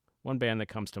 is one band that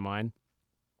comes to mind.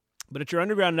 But it's your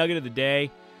Underground Nugget of the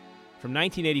Day from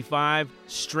 1985.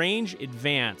 Strange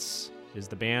Advance is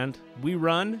the band. We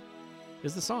Run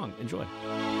is the song. Enjoy.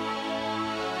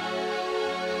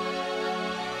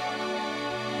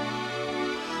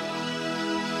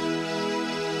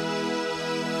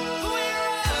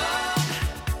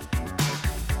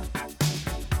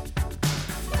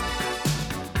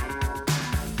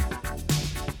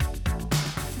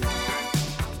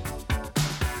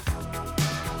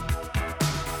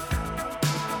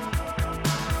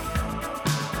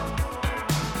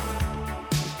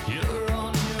 You're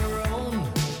on your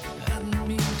own and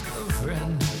meet a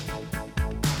friend.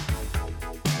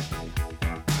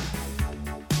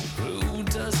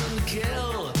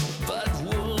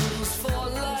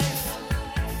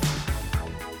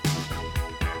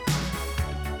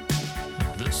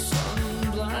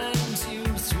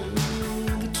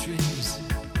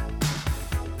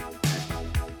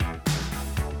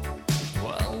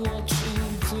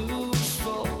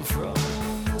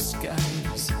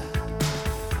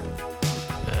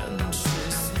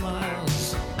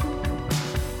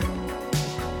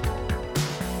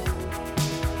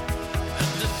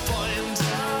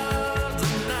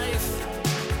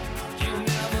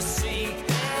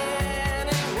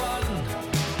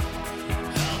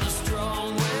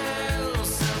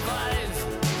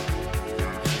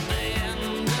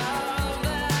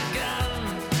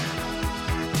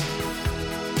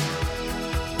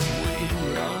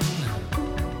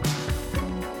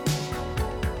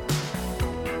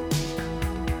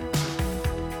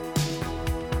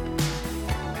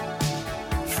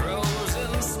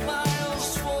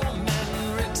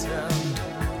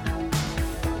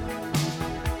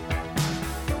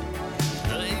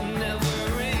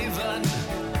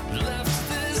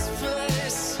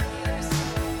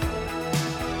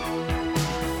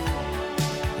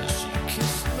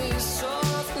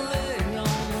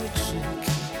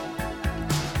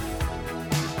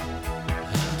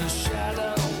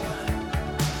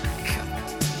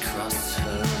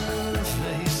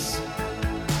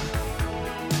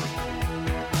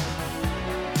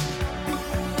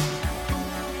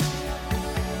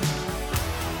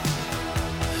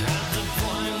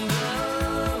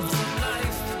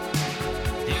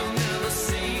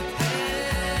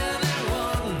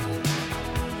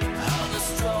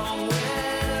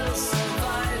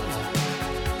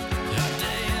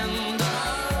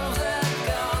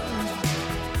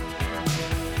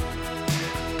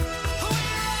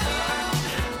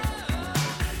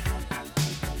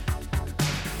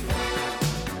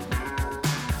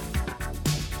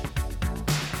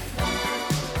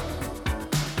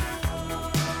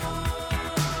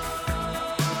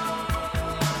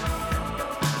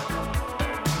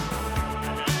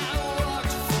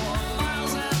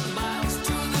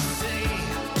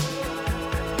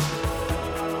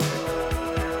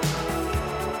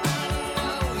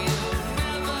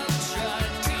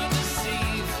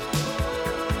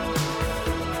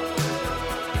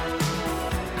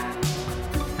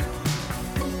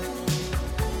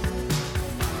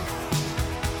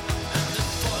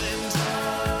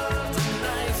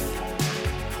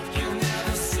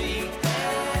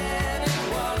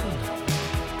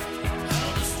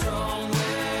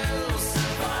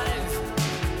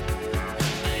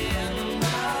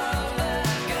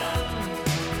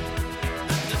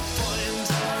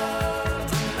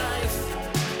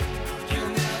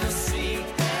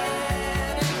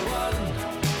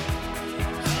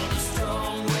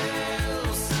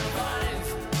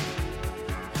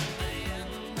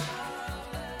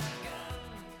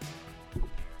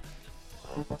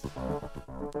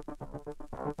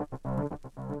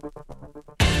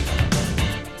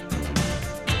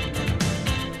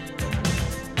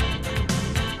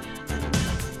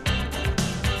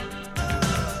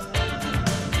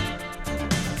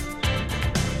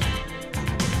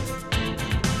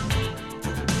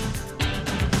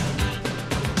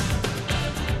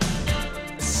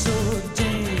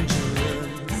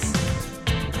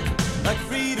 Like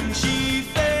freedom, she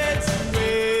fades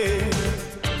away.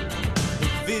 The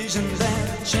vision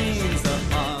that chains the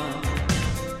heart,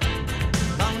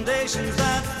 foundations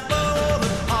that fall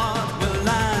apart. Well,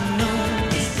 I know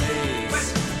this place.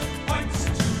 West points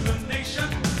to the nation.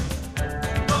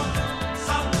 North,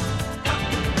 south, got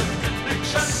the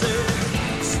connection. Say,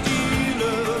 steal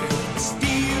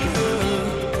her,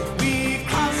 we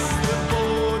cross the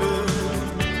border.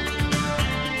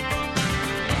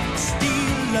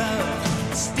 Steal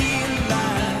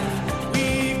life, we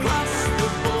cross the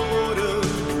border.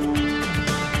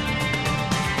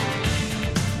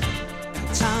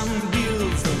 Time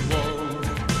builds the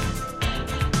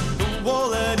wall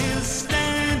that is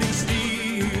standing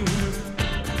still,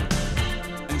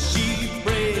 and she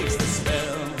breaks the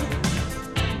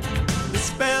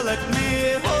spell that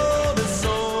may hold us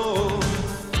all.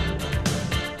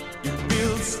 You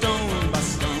build stone by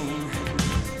stone,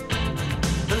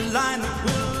 the line that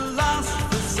will last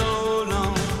for so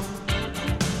long.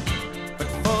 But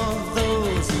for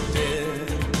those who dare,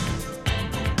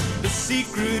 the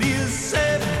secret is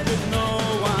safe with no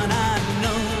one. I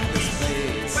know this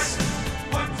place. West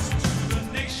points to the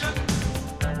nation.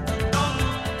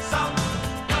 North, south,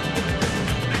 got the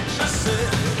connection.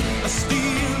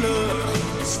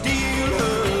 Steal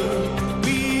her,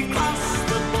 we cross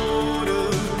the border.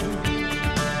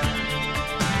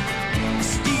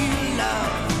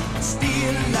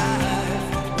 Steal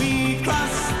life, we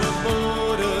cross the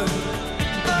border.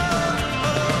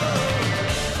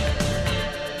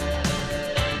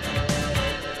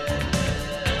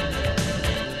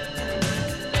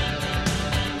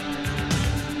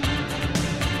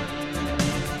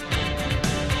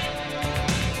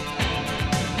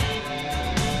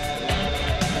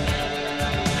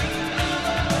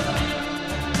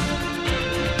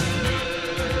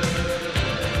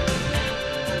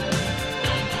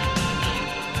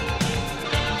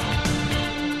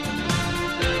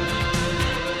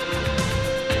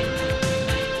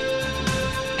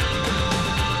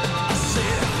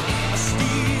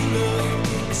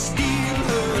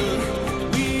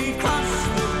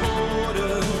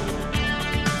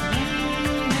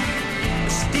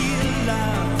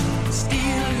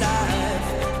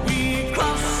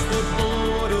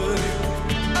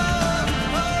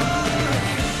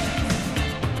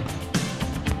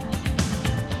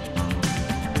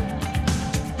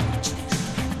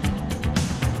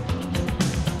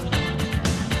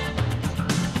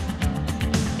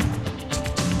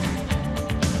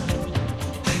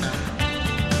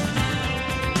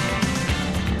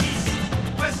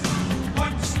 West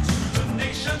points to the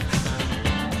nation.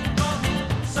 North,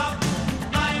 south,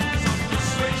 lines of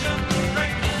persuasion.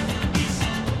 Great east,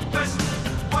 west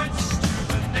points to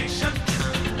the nation.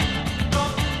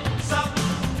 North, south,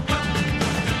 got the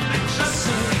connection.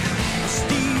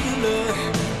 Steal her,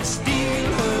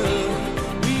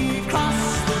 we cross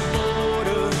the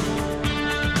border.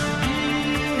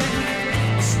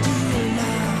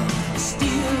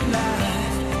 Steal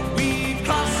life, we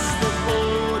cross the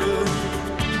border.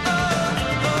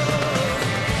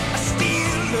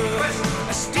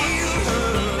 Steal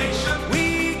her, Nation. we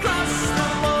cross the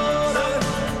border.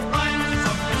 Lines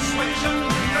of persuasion.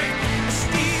 Great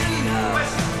Steal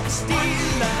life,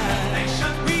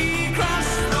 nation. we cross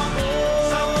the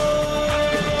border.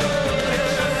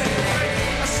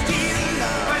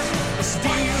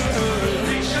 Steal her,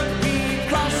 Nation. we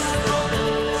cross the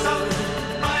border.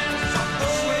 Lines of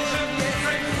persuasion.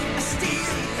 Great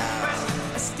Steal life,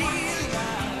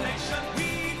 nation. we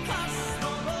cross the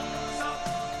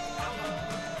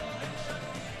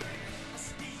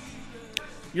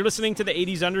You're listening to the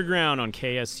 80s Underground on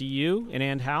KSCU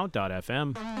and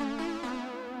how.fm.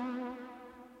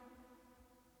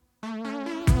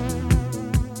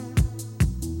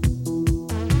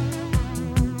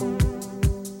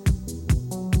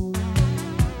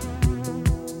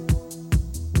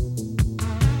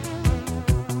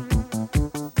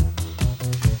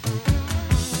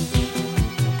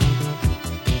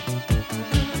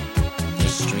 The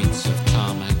streets of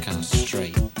tarmac are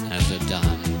straight as a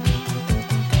die.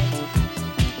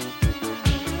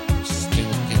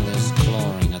 Steel pillars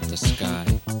clawing at the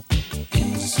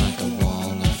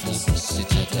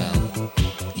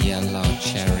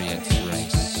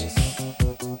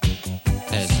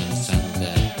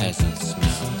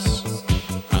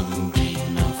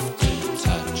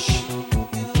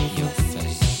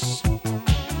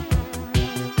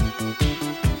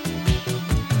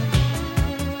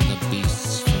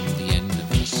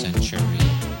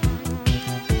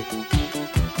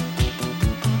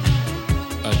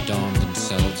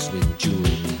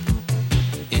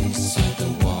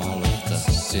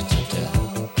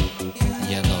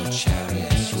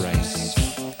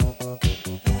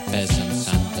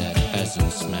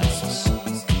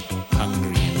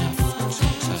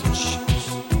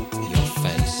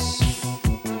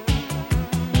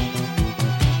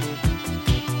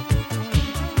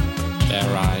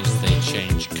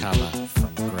color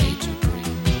from grey to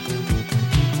green.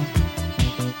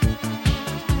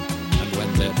 And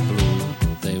when they're blue,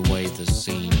 they weigh the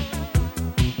scene.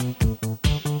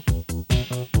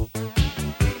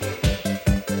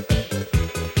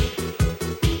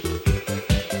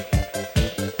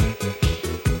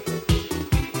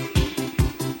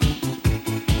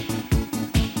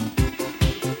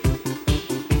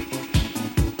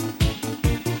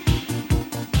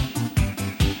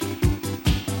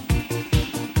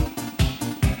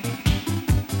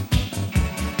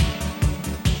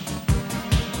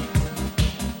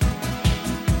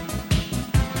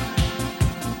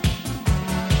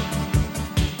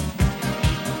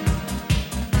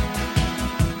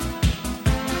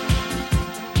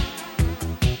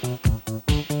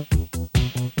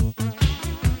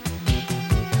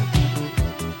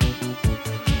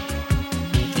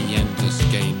 The endless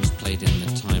games played in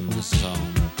the timeless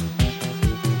song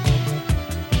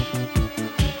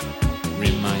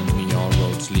remind me all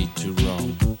roads lead to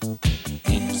Rome.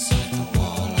 Inside the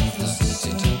wall of the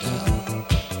citadel,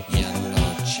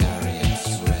 yellow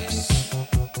chariots race.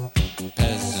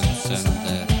 Peasants and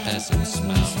their peasants'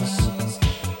 mouths,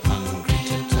 hungry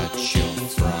to touch your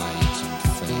frightened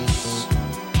face.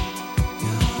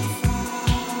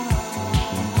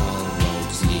 All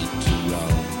roads lead to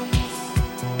Rome.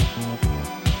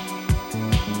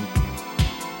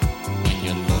 When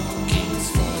you're looking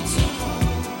for your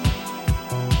home,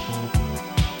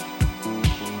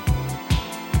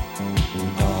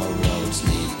 all roads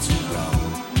lead to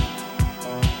Rome.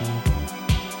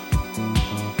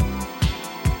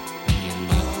 When you're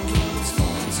looking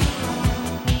for your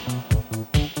home.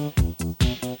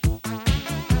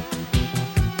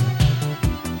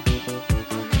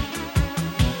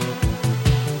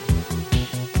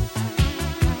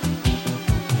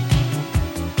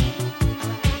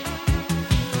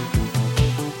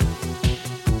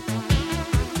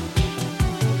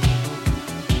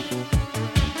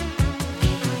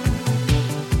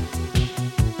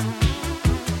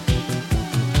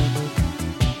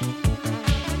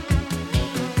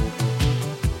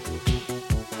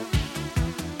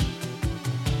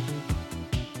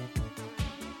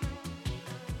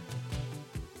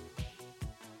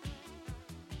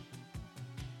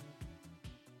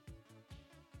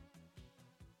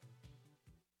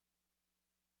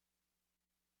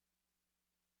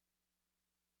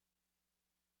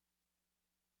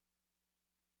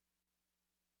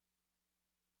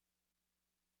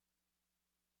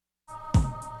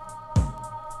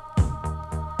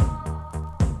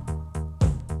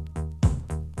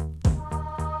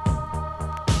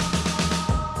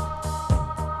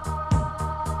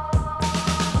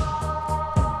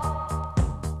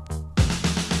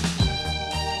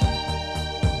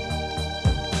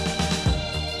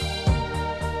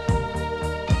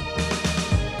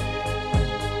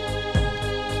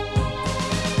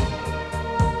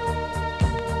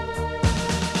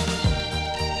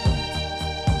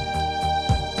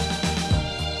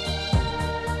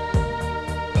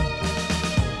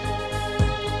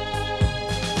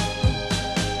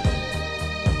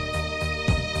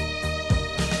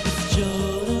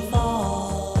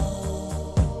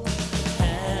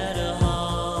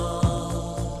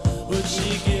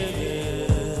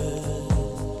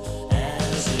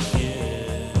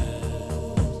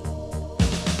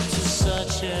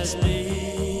 As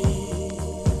me,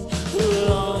 who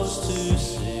longs to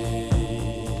see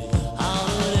how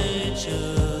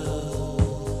nature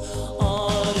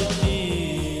ought to be.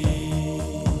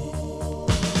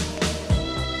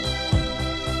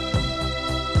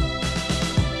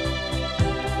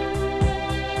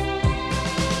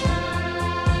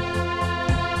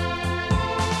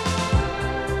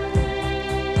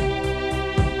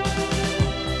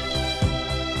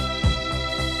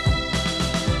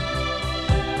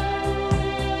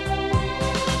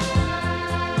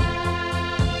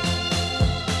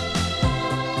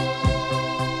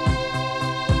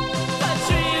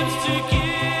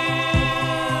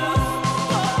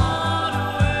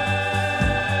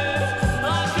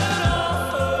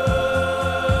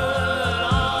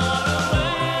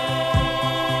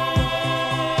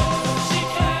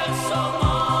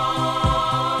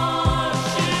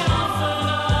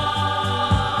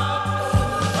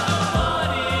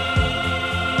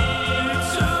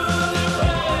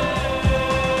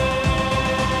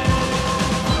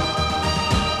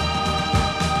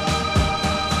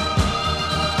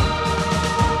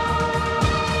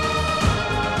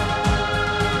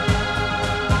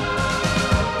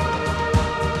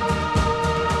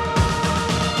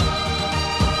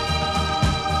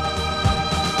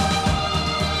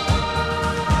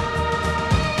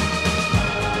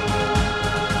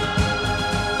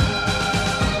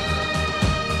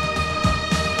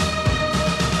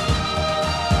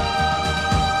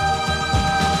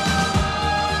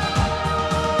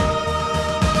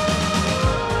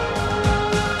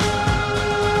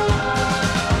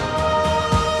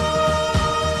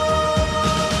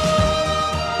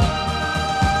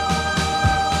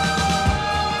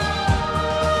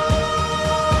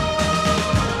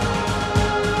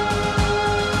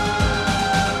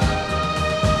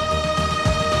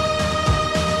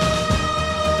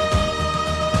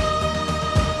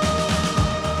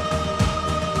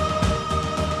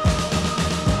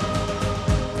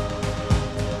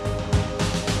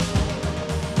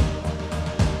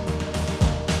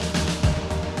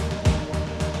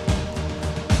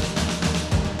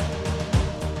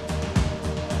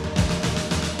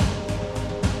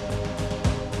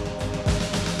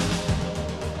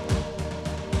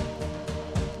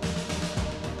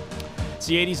 It's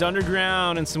the 80s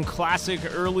Underground and some classic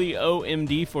early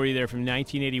OMD for you there from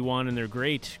 1981 and their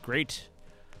great,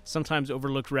 sometimes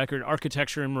overlooked record,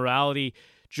 Architecture and Morality.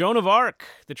 Joan of Arc,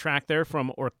 the track there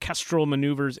from Orchestral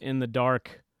Maneuvers in the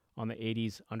Dark on the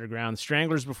 80s Underground.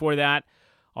 Stranglers before that,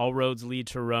 All Roads Lead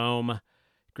to Rome.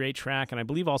 Great track, and I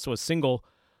believe also a single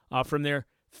from their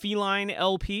Feline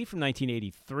LP from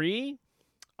 1983.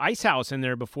 Icehouse in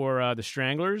there before the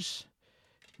Stranglers,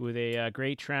 with a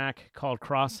great track called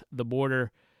Cross the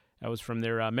Border. That was from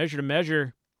their Measure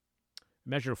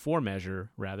for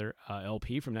Measure,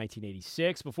 LP from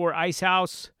 1986. Before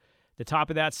Icehouse, the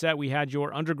top of that set, we had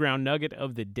your underground nugget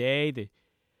of the day, the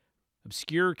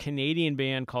obscure Canadian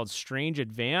band called Strange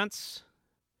Advance.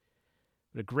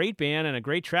 A great band and a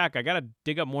great track. I got to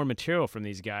dig up more material from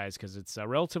these guys because it's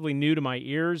relatively new to my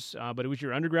ears, but it was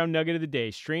your underground nugget of the day.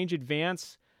 Strange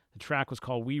Advance. The track was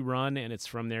called We Run, and it's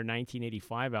from their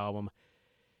 1985 album,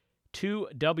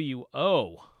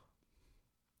 2WO.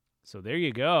 So there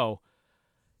you go.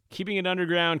 Keeping it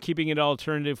underground, keeping it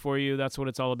alternative for you. That's what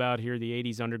it's all about here, the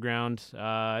 80s Underground.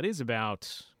 It is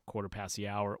about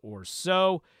 1:15 or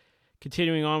so.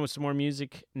 Continuing on with some more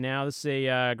music now. This is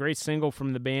a great single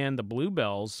from the band The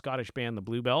Bluebells, Scottish band The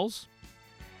Bluebells.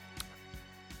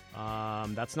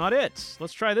 That's not it.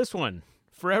 Let's try this one.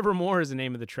 Forevermore is the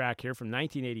name of the track here from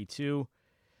 1982.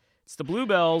 It's the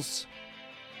Bluebells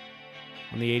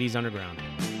on the 80s Underground.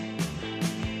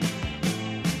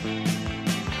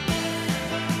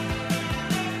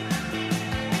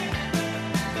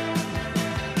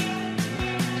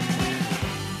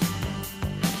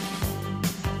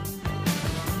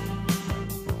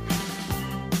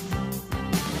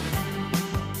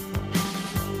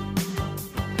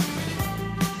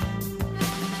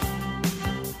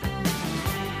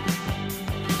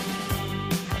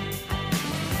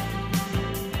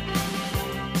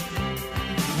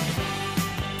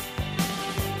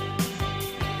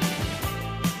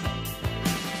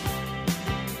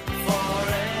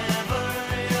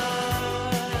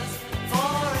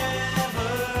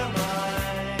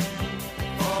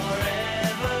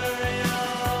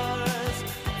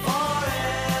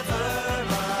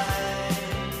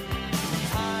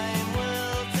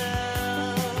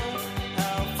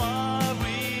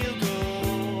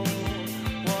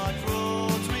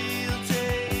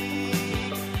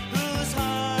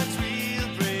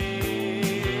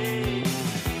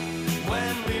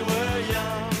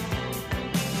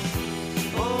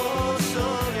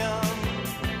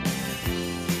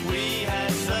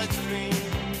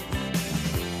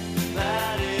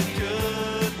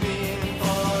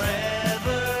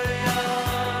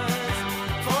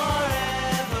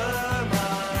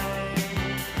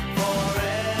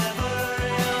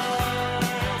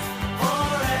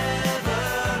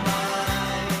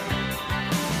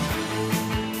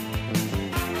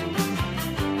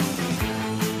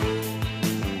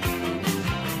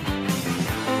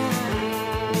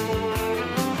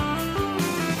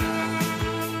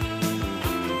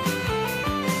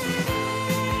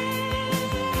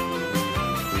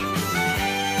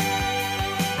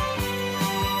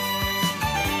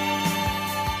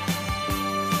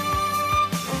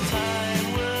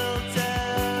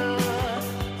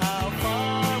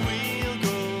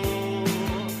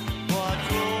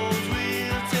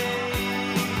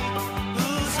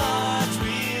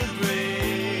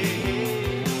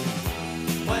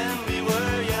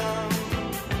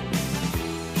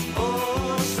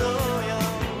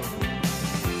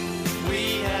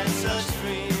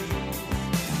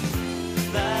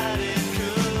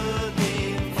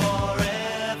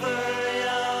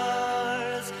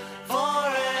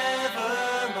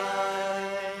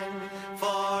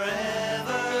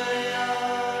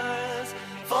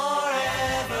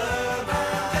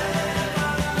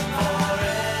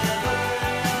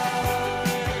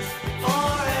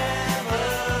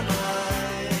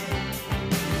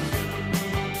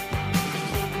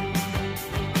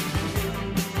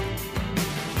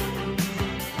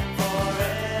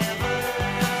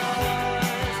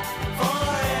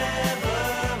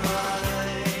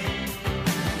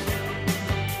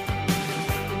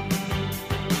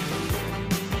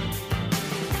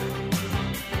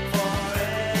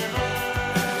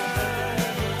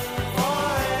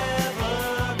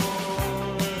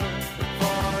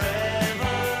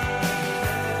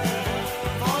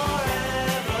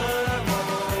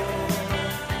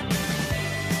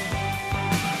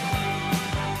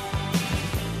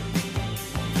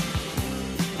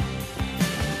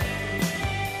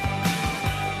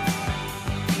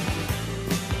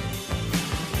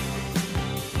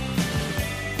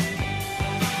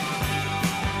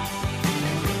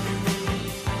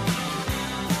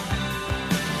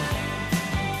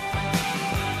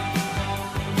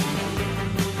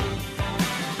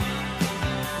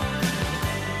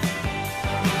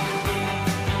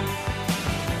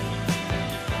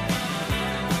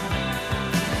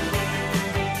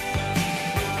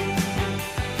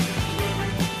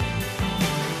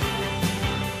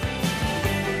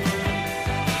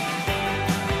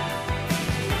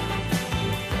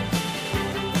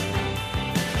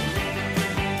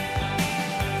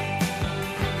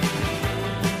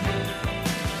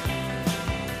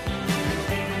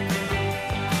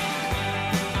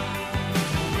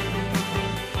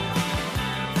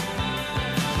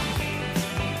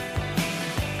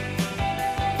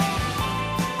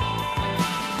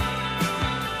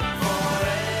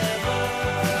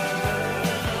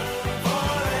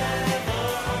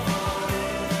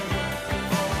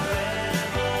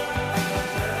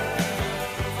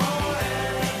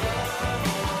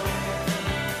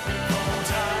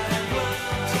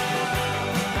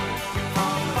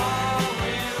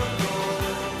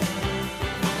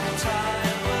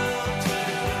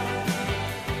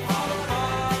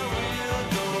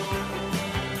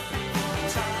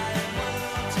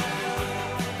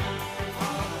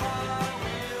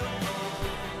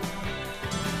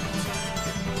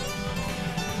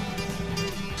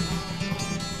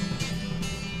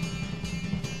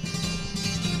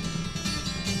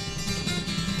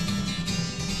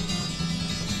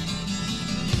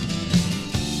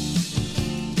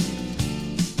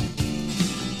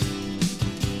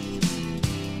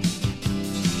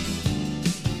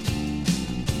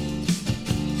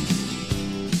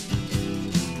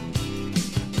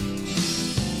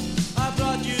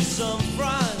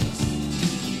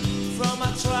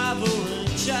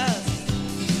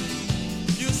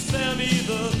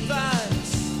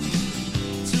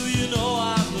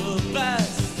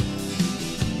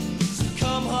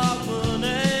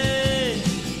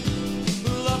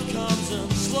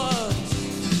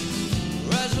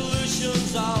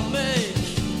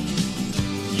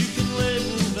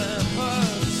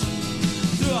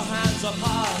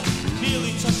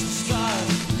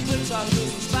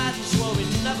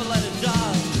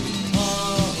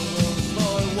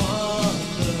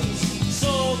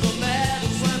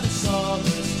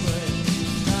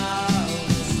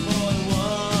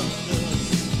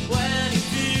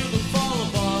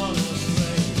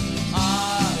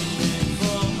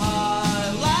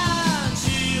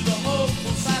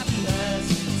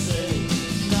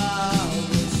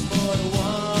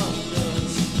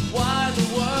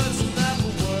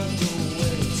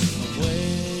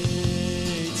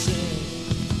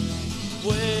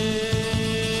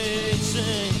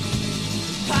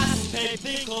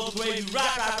 gravy,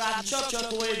 rock, rock, rock, chuck,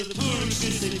 chuck away to the booty,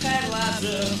 since they paralyze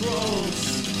their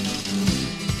throats.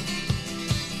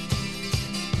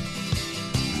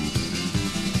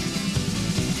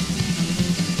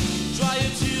 Dry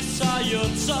your tears, tie your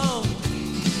tongue,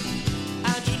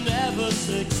 and you're never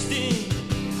 16.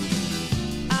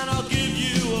 And I'll give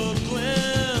you a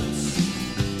glimpse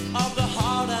of the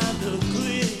heart and the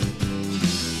glee.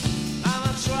 I'm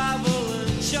a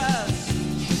traveling chest,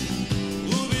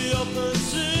 will be open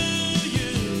to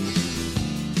you.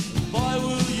 Boy,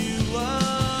 will you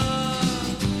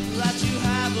learn that you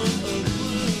haven't a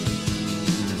clue.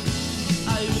 I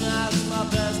even asked my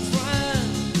best friend,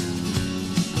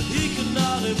 but he could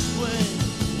not explain.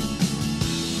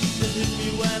 It hit me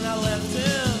when I left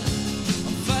him.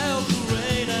 I felt the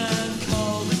rain and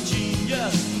called it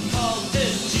genius. Called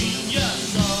it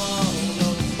genius. All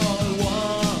those boy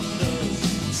wonders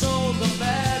sold the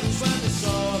battles when they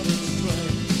saw this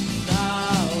train.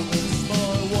 Now this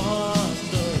boy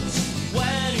wonders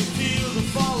when he feels the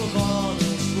fall upon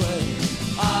his way.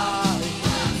 I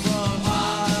came from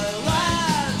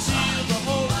Ireland, see the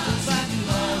hope and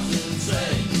sacrifice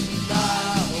say.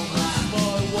 Now this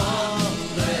boy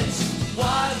wonders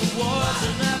why the wars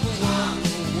are never won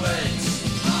away.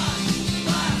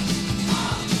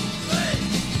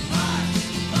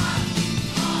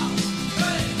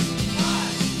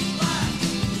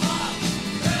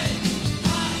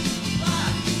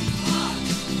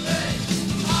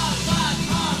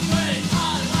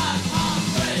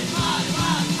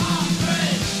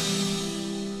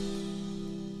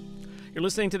 You're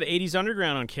listening to the 80s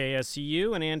Underground on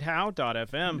KSCU and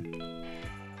how.fm.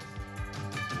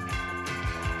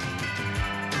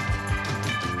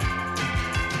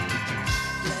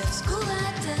 Let's go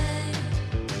that day.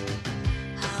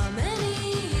 How many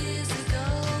years ago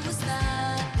was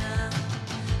that now?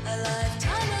 A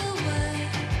lifetime away.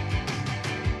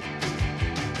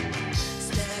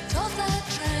 Stepped off that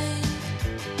train.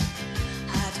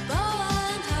 Had to bow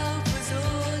and hope was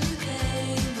all you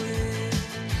came with.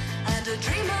 And a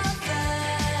dream of fame.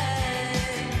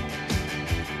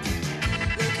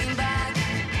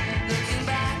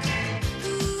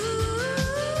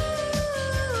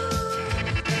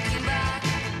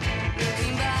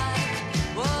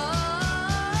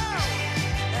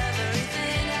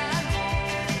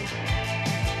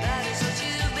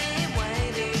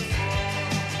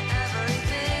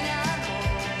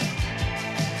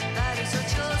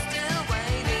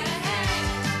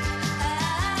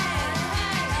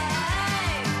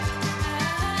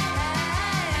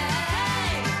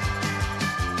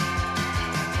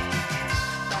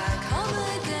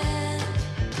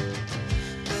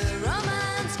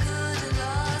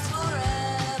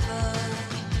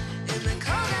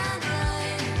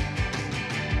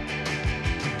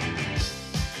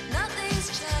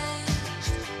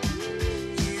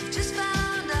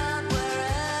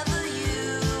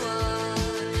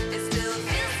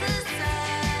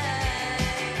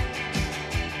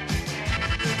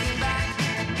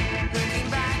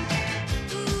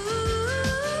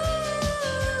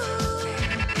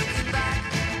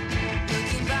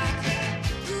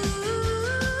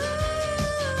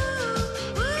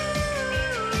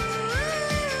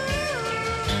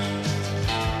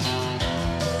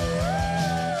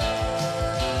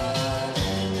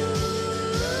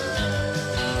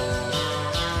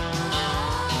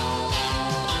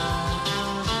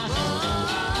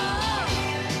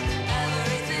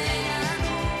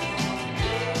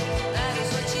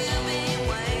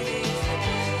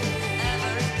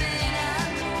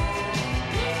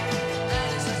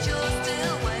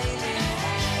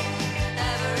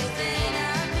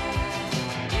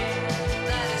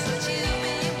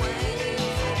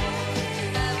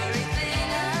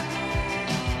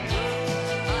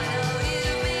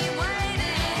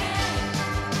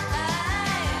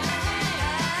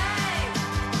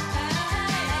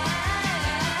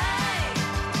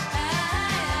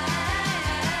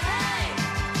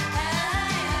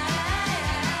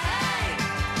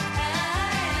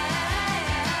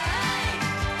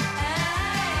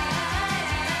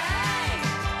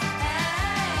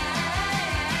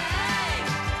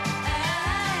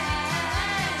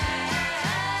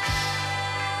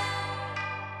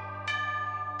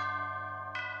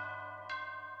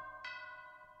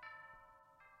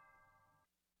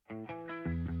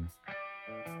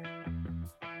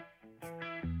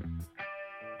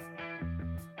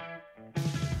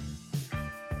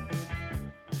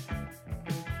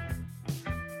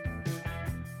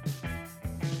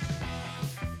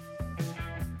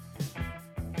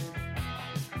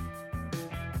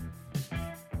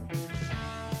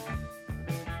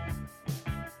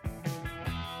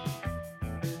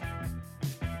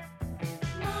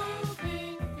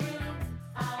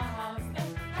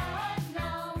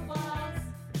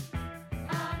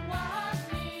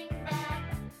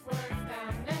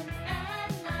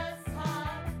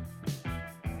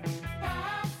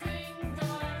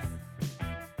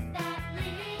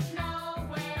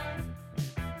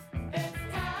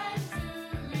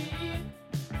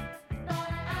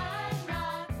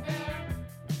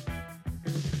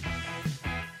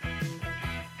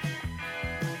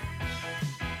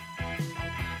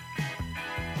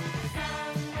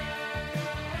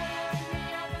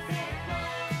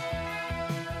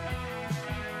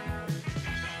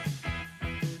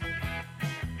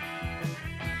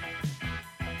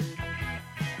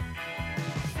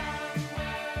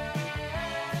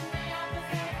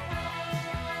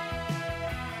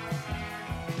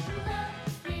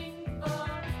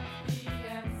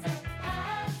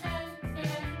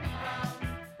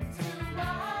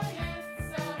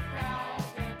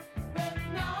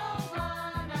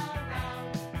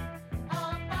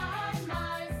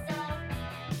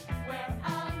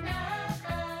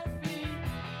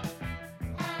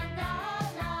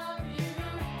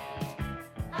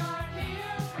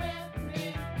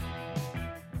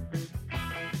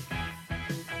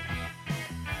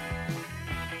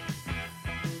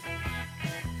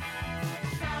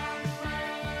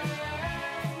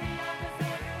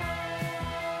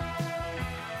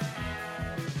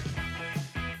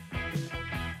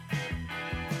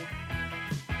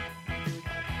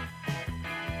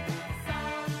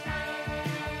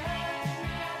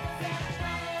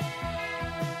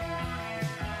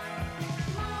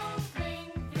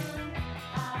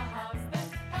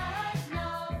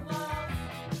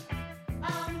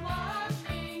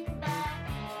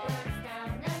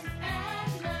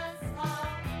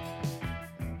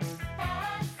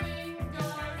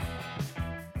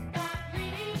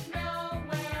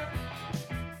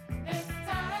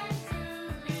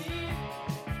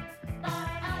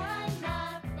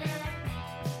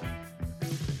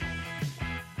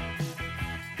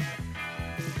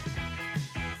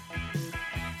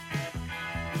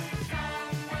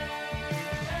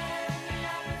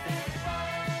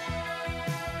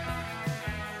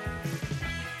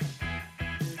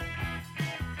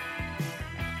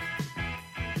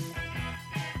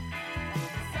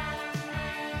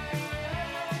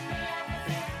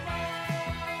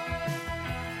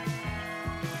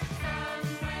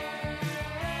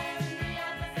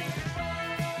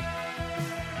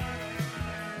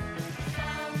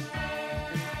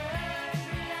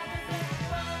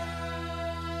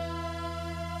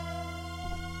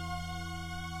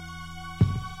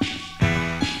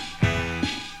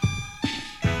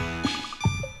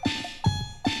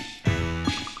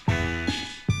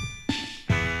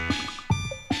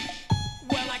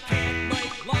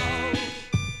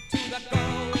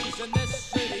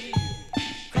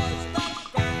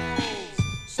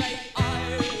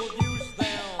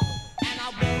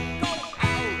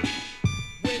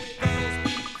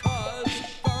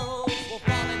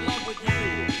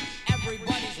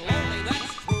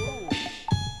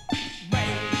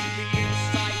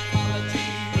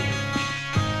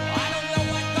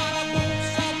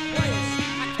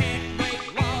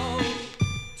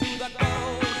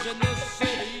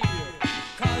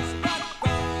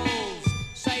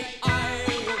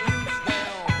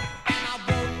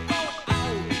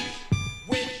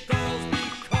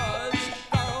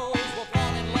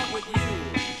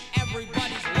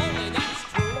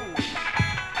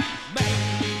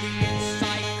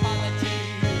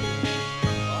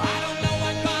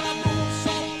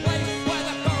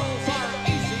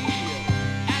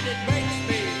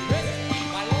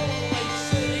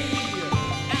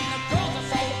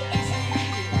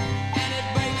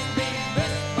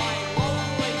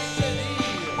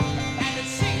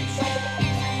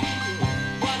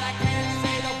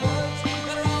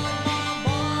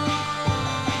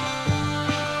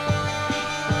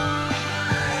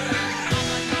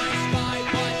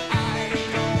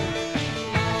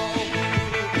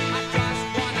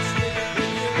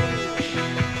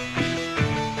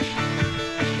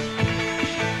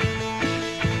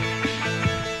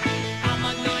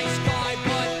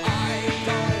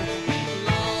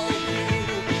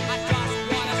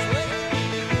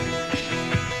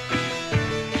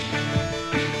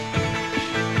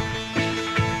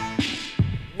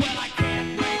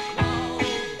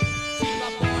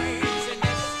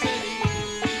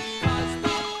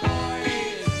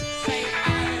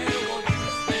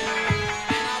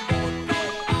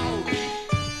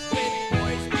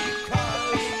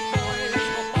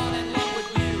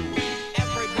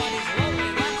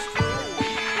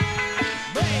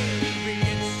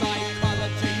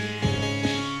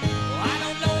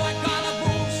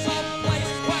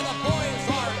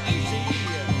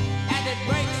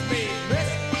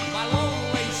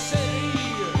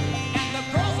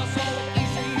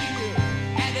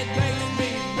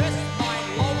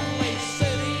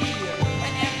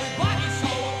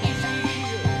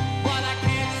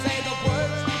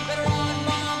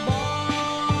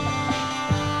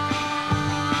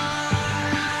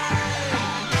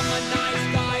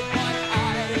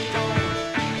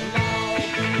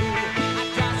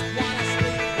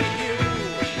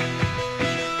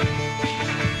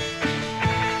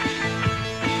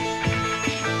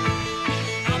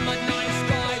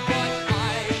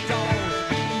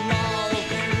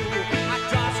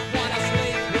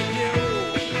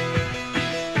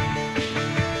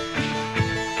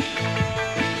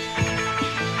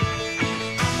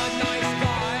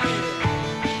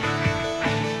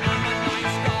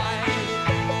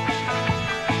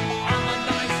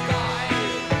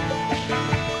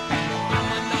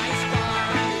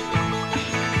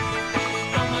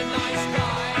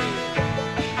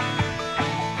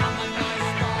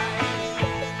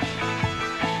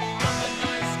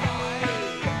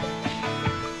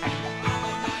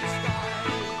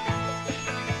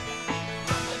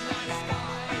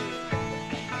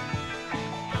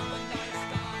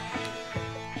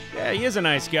 Yeah, he is a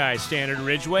nice guy, Standard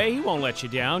Ridgeway. He won't let you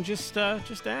down. Just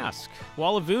ask.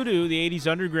 Wall of Voodoo, the 80s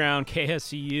Underground,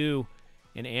 KSCU,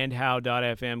 and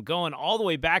andhow.fm. Going all the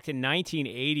way back to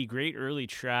 1980. Great early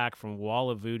track from Wall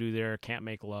of Voodoo there, Can't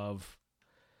Make Love.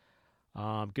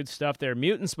 Good stuff there.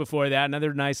 Mutants before that,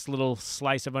 another nice little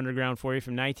slice of underground for you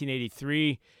from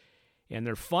 1983. And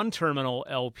their Fun Terminal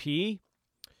LP.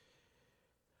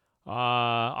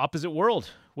 Opposite World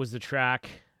was the track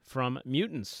from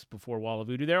Mutants before Wall of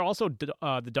Voodoo there. Also,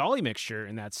 the Dolly Mixture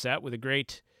in that set with a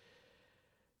great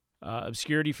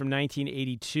Obscurity from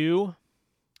 1982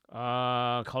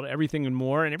 called Everything and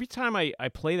More. And every time I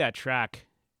play that track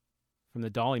from the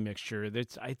Dolly Mixture,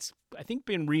 it's I think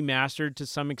been remastered to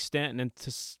some extent, and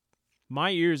to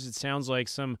my ears it sounds like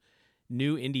some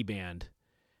new indie band.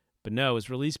 But no, it was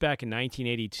released back in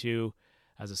 1982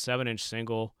 as a 7-inch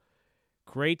single.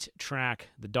 Great track,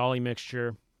 the Dolly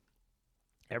Mixture,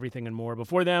 Everything and More.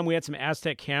 Before them, we had some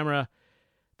Aztec Camera,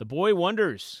 The Boy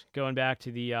Wonders, going back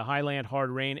to the Highland Hard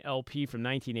Rain LP from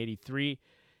 1983.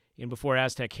 And before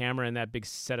Aztec Camera and that big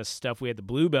set of stuff, we had the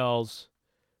Bluebells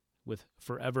with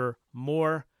Forever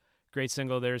More. Great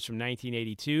single theirs from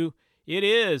 1982. It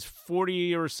is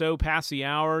 40 or so past the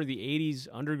hour, the 80s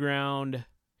Underground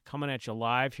coming at you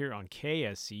live here on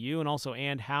KSCU and also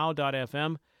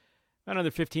andhow.fm.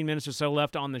 Another 15 minutes or so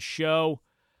left on the show.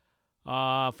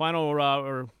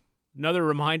 Or another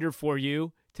reminder for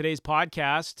you, today's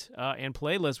podcast and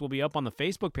playlist will be up on the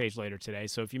Facebook page later today.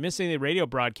 So if you miss any of the radio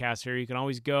broadcasts here, you can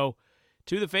always go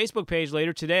to the Facebook page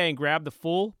later today and grab the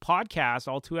full podcast,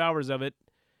 all 2 hours of it.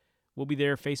 We'll be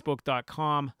there,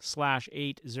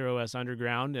 facebook.com/80S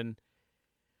Underground. And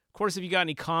of course, if you got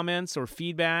any comments or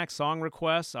feedback, song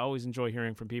requests, I always enjoy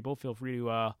hearing from people. Feel free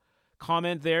to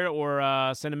comment there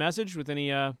or send a message with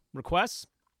any requests.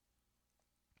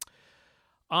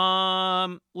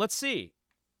 Let's see.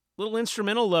 Little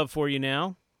instrumental love for you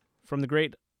now from the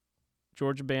great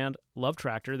Georgia band Love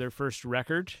Tractor. Their first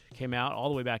record came out all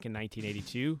the way back in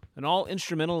 1982. An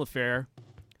all-instrumental affair.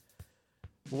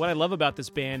 But what I love about this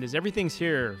band is everything's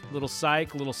here. Little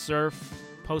psych, little surf,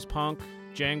 post-punk,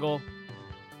 jangle.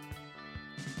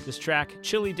 This track,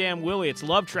 Chili Damn Willie. It's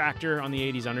Love Tractor on the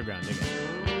 80s Underground. Dig it.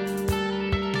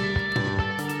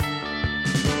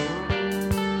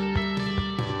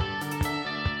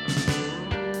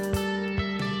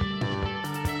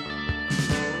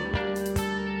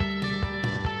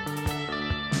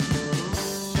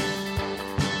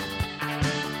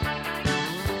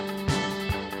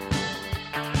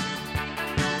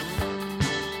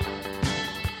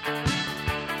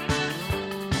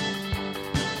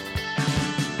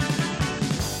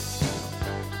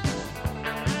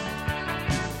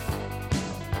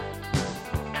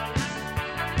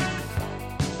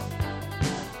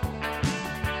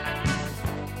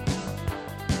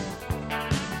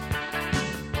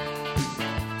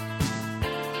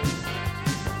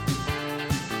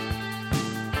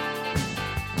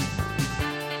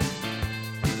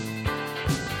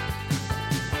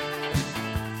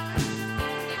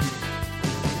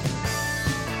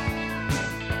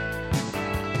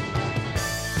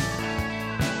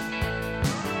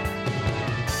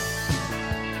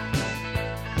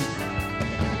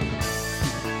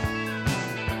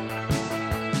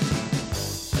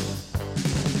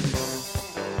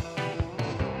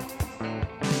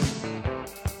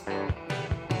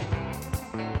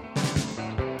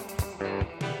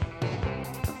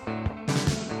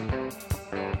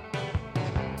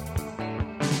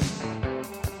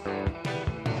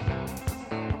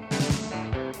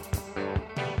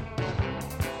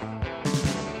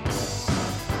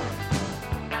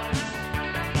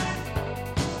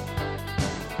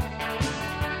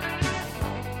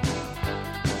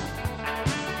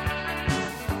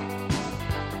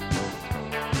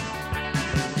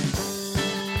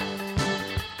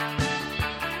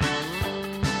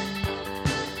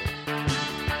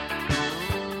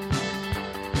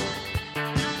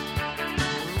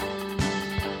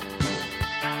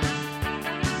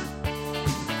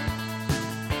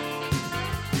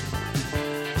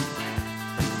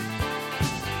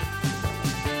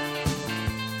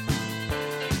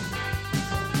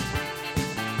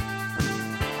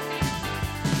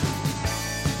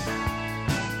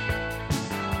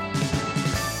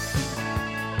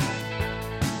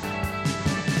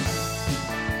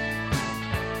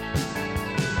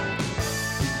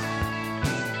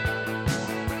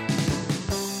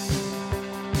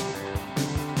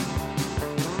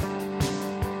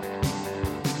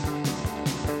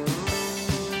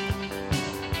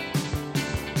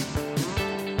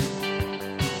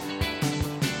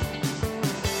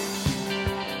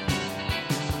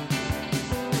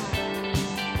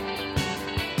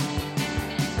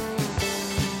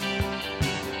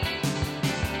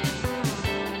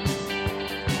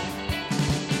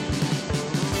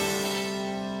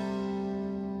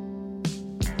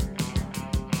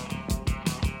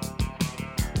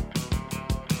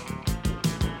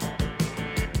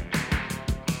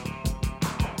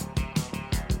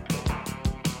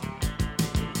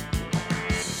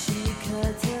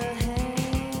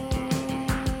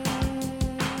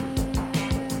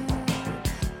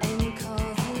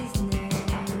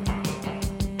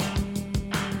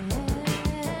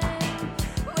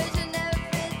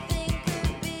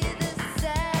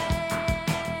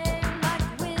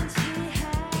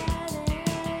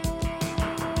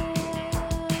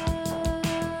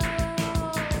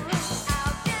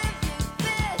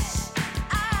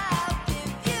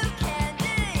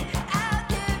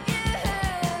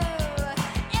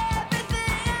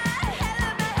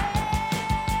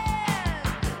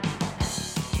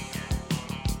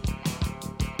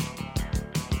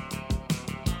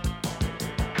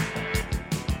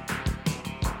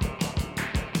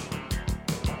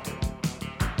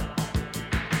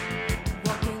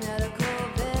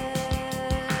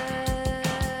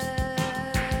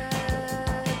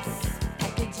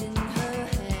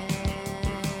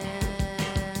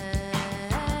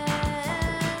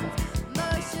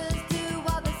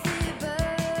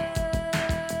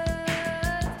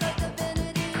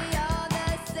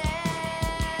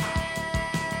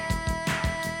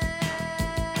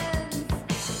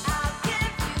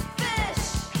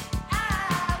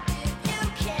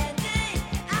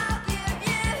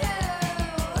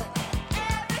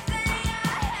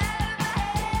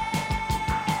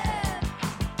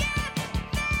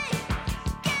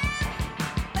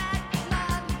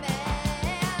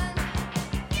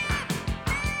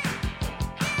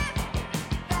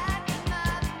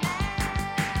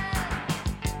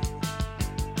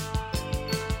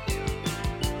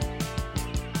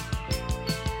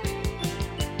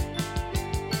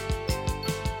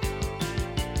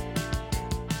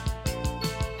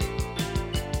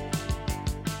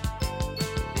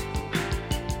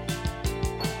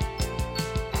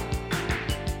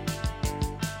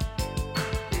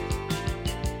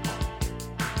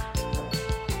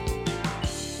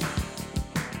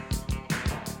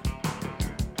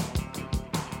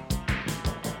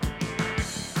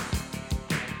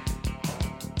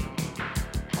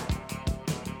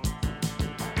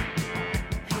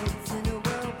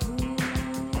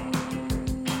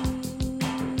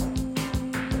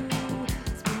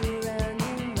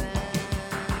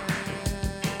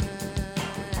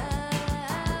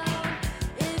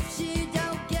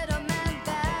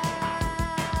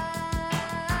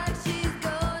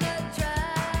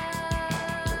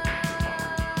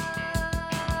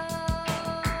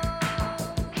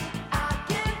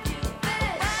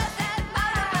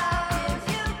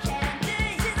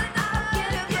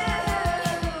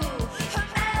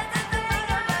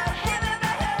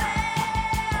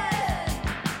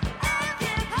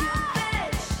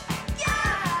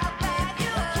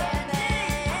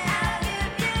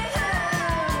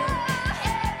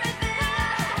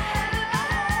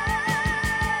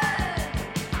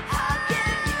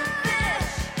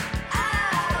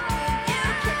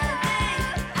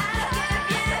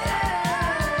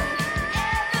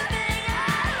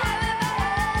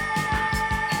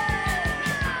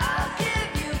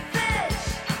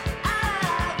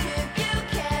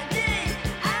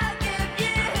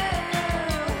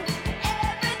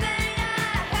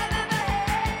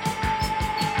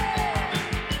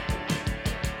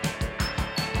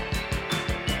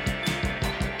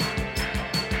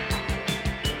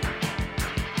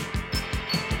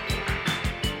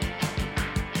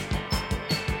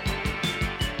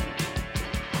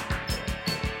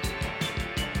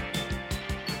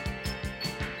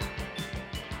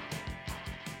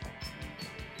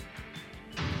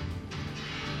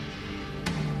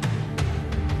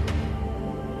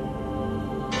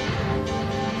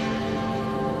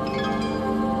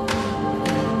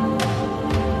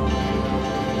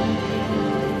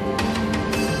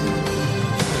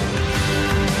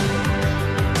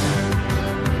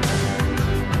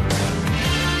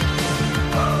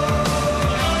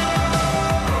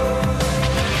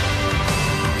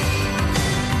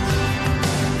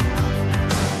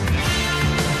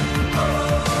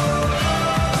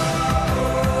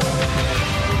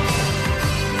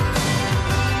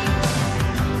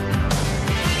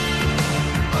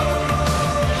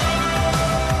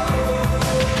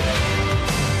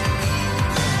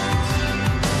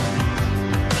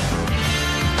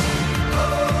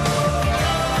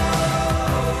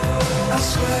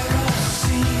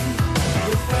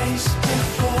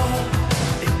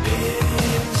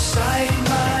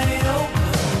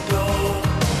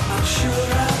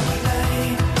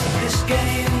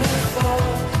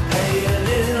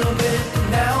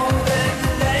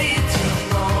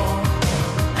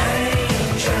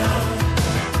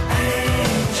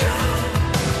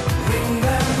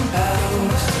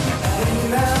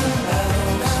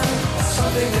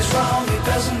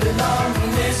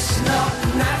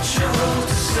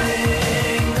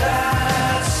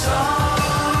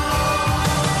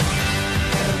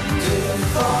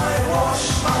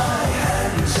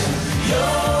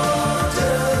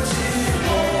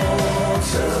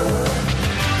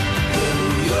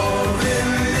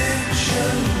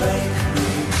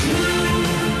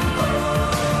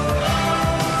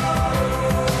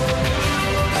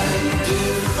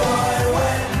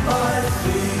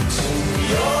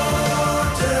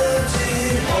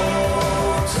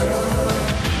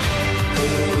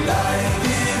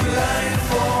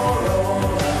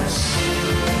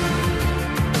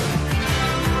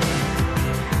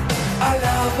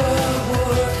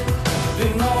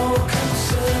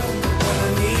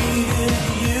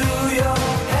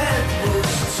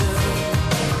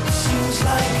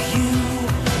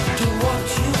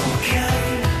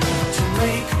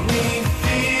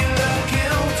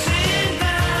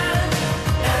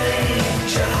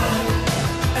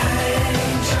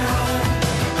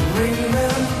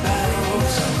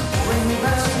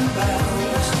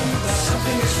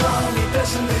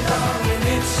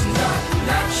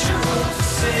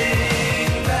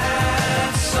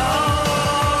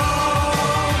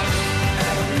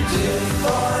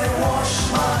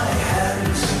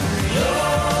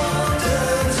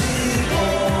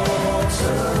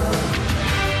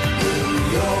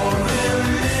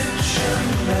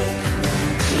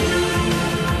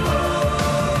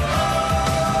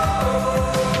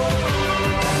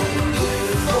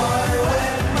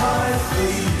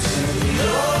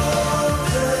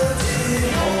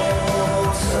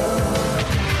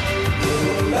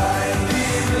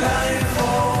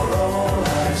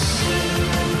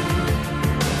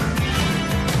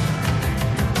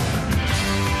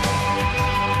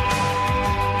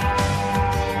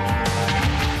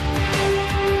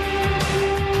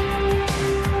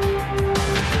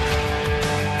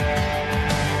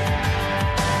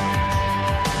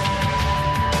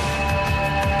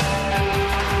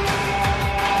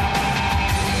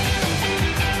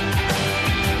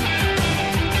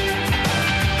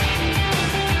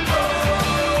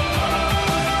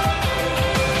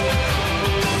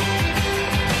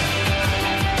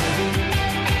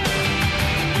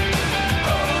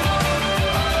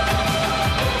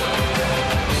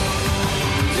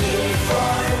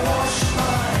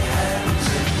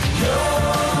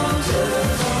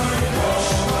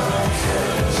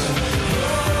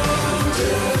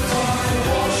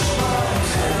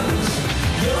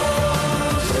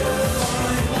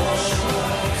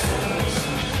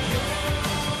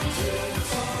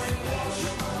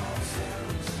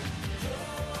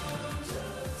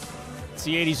 It's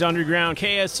the 80s Underground,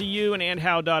 KSCU and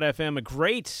AndHow.fm. A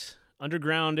great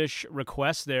undergroundish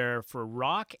request there for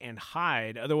Rock and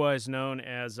Hyde, otherwise known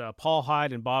as Paul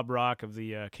Hyde and Bob Rock of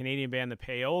the Canadian band The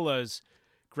Payolas.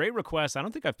 Great request. I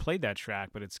don't think I've played that track,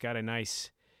 but it's got a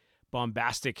nice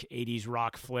bombastic 80s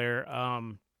rock flair.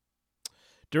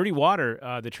 Dirty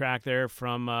Water, the track there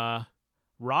from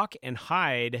Rock and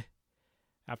Hyde.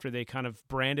 After they kind of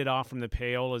branded off from the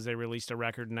Payolas, they released a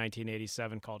record in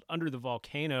 1987 called Under the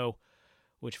Volcano,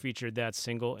 which featured that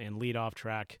single and lead-off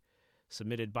track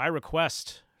submitted by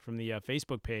request from the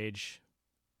Facebook page.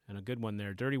 And a good one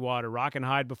there. Dirty Water, Rock and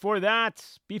Hyde. Before that,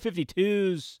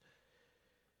 B-52s.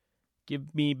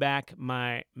 Give Me Back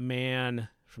My Man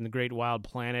from the Great Wild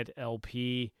Planet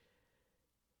LP.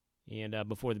 And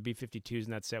before the B-52s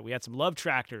in that set, we had some Love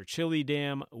Tractor, Chili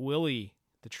Damn Willie,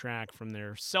 the track from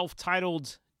their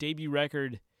self-titled debut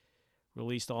record,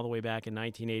 released all the way back in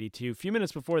 1982. A few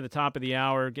minutes before the top of the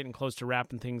hour, getting close to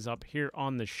wrapping things up here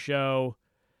on the show.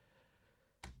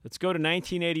 Let's go to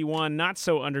 1981, not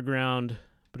so underground,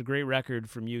 but a great record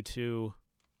from U2.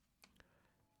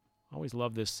 Always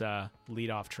love this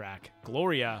lead-off track,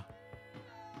 Gloria.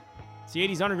 It's the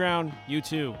 80s Underground,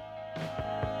 U2.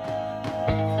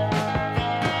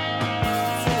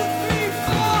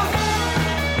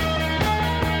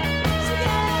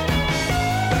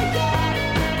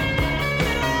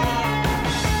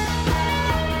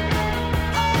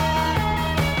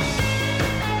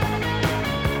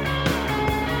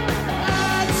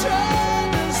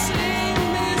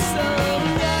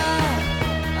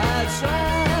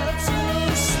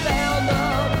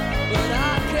 But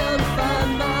I can't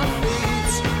find my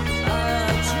feet. I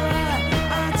try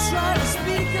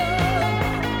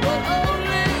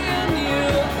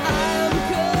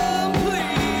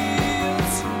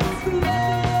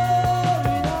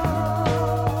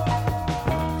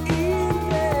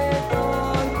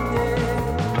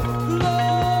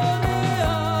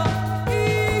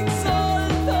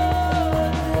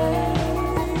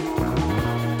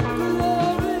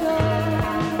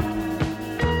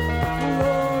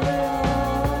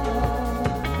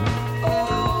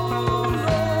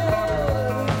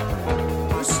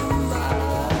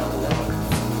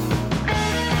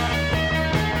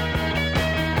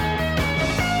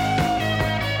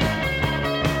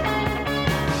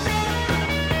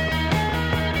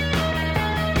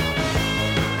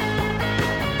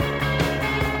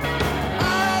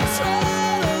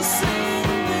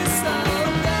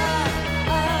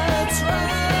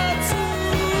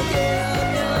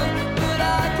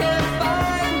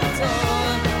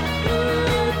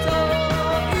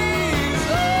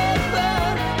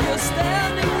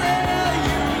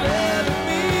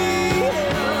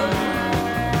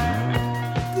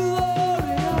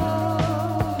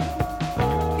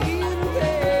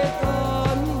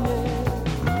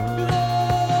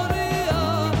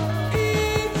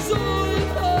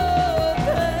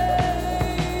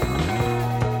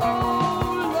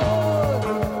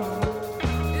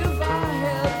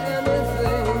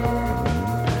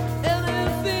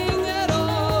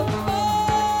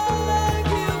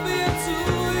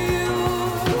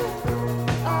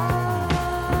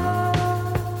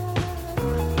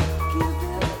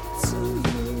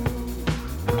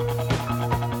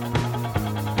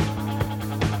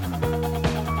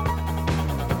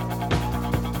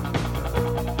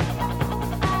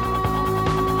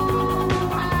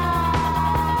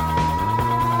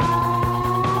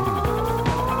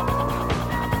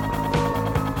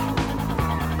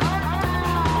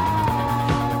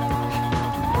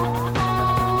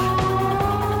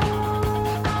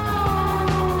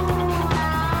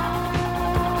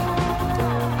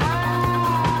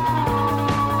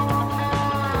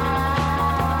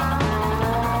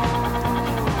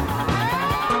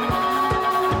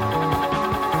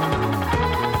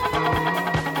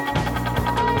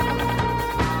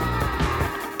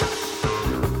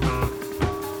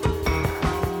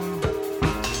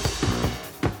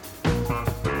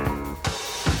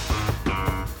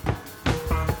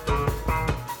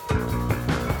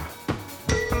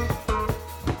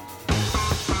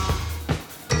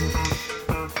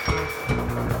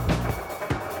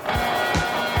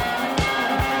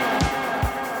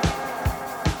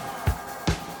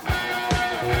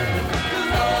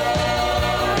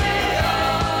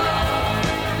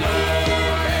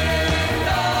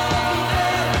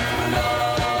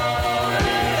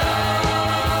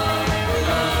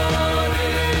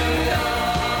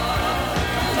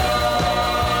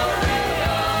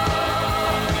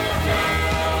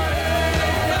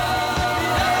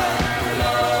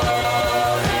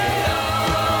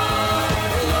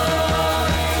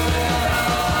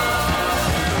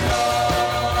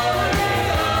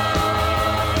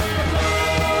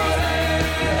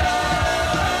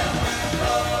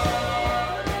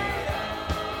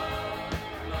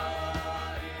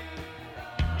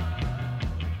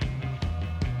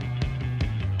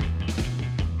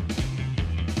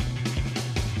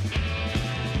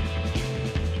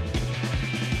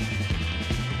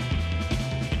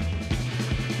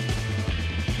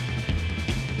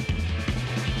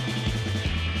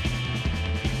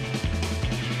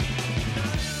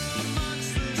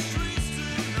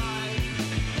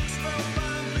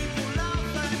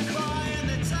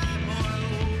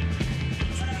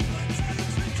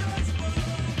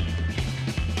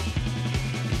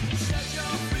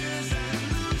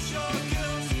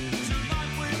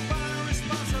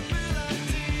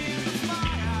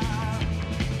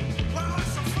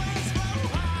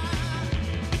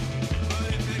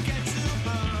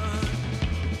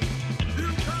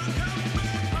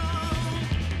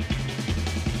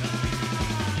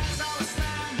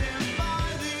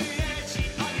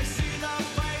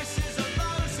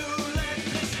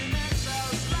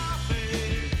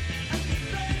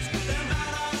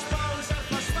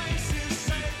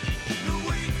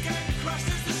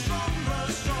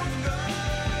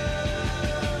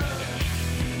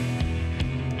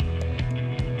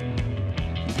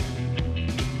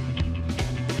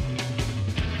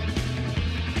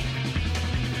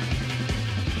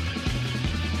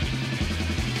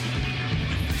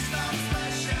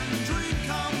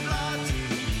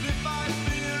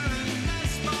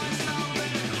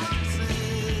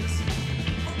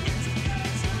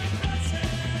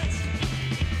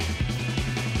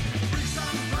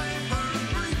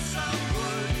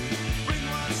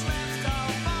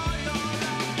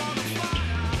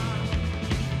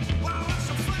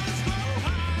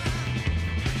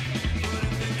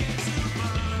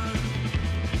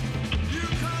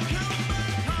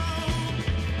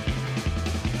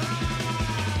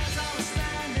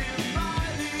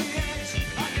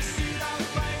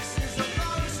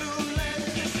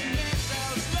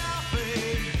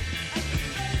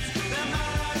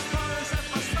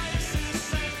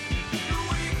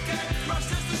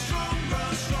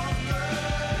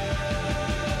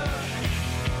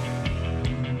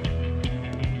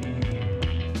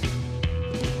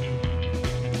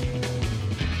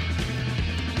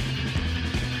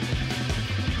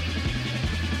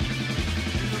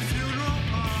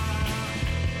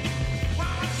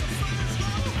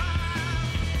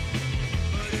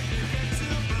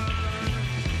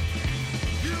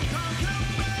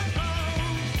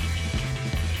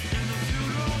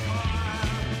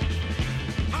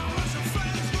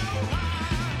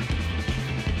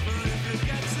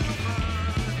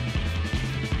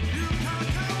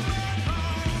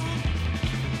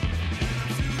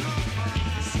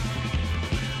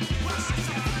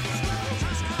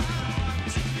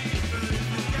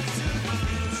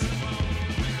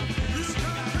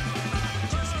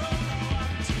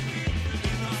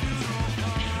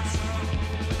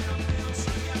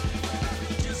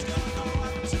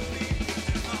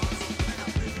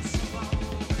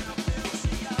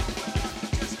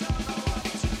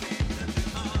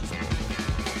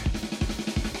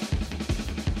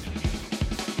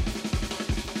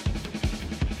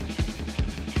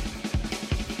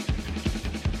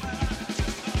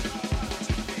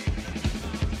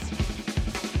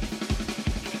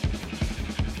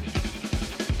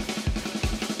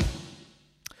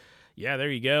Yeah,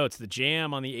 there you go. It's the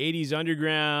Jam on the 80s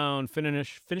Underground.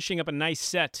 Finishing up a nice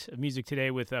set of music today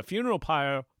with Funeral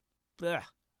Pyre. Ugh,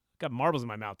 got marbles in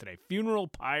my mouth today. Funeral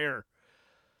Pyre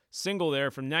single there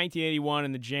from 1981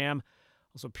 in the Jam.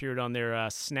 Also appeared on their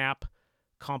Snap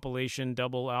compilation,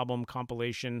 double album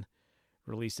compilation,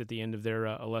 released at the end of their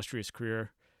illustrious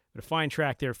career. But a fine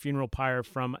track there, Funeral Pyre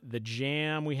from the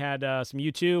Jam. We had some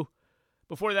U2.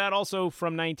 Before that, also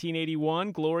from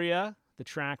 1981, Gloria, the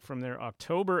track from their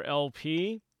October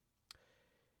LP.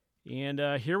 And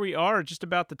here we are, just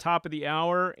about the top of the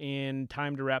hour, and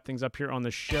time to wrap things up here on the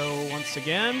show once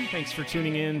again. Thanks for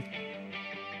tuning in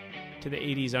to the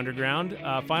 80s Underground.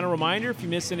 Final reminder, if you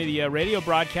missed any of the radio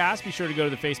broadcast, be sure to go to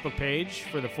the Facebook page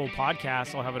for the full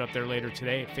podcast. I'll have it up there later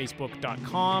today at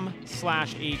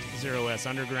facebook.com/80s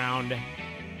Underground.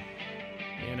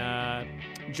 And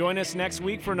join us next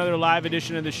week for another live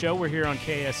edition of the show. We're here on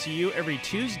KSCU every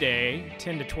Tuesday,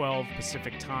 10 to 12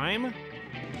 Pacific Time.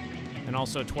 And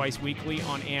also twice weekly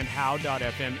on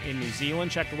andhow.fm in New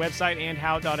Zealand. Check the website,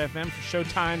 andhow.fm, for show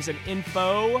times and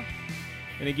info.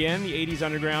 And again, the 80s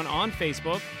Underground on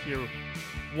Facebook, your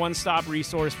one-stop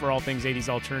resource for all things 80s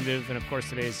alternative. And, of course,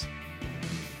 today's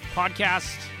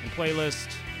podcast and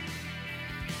playlist.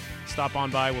 Stop on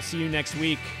by. We'll see you next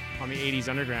week on the 80s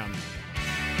Underground.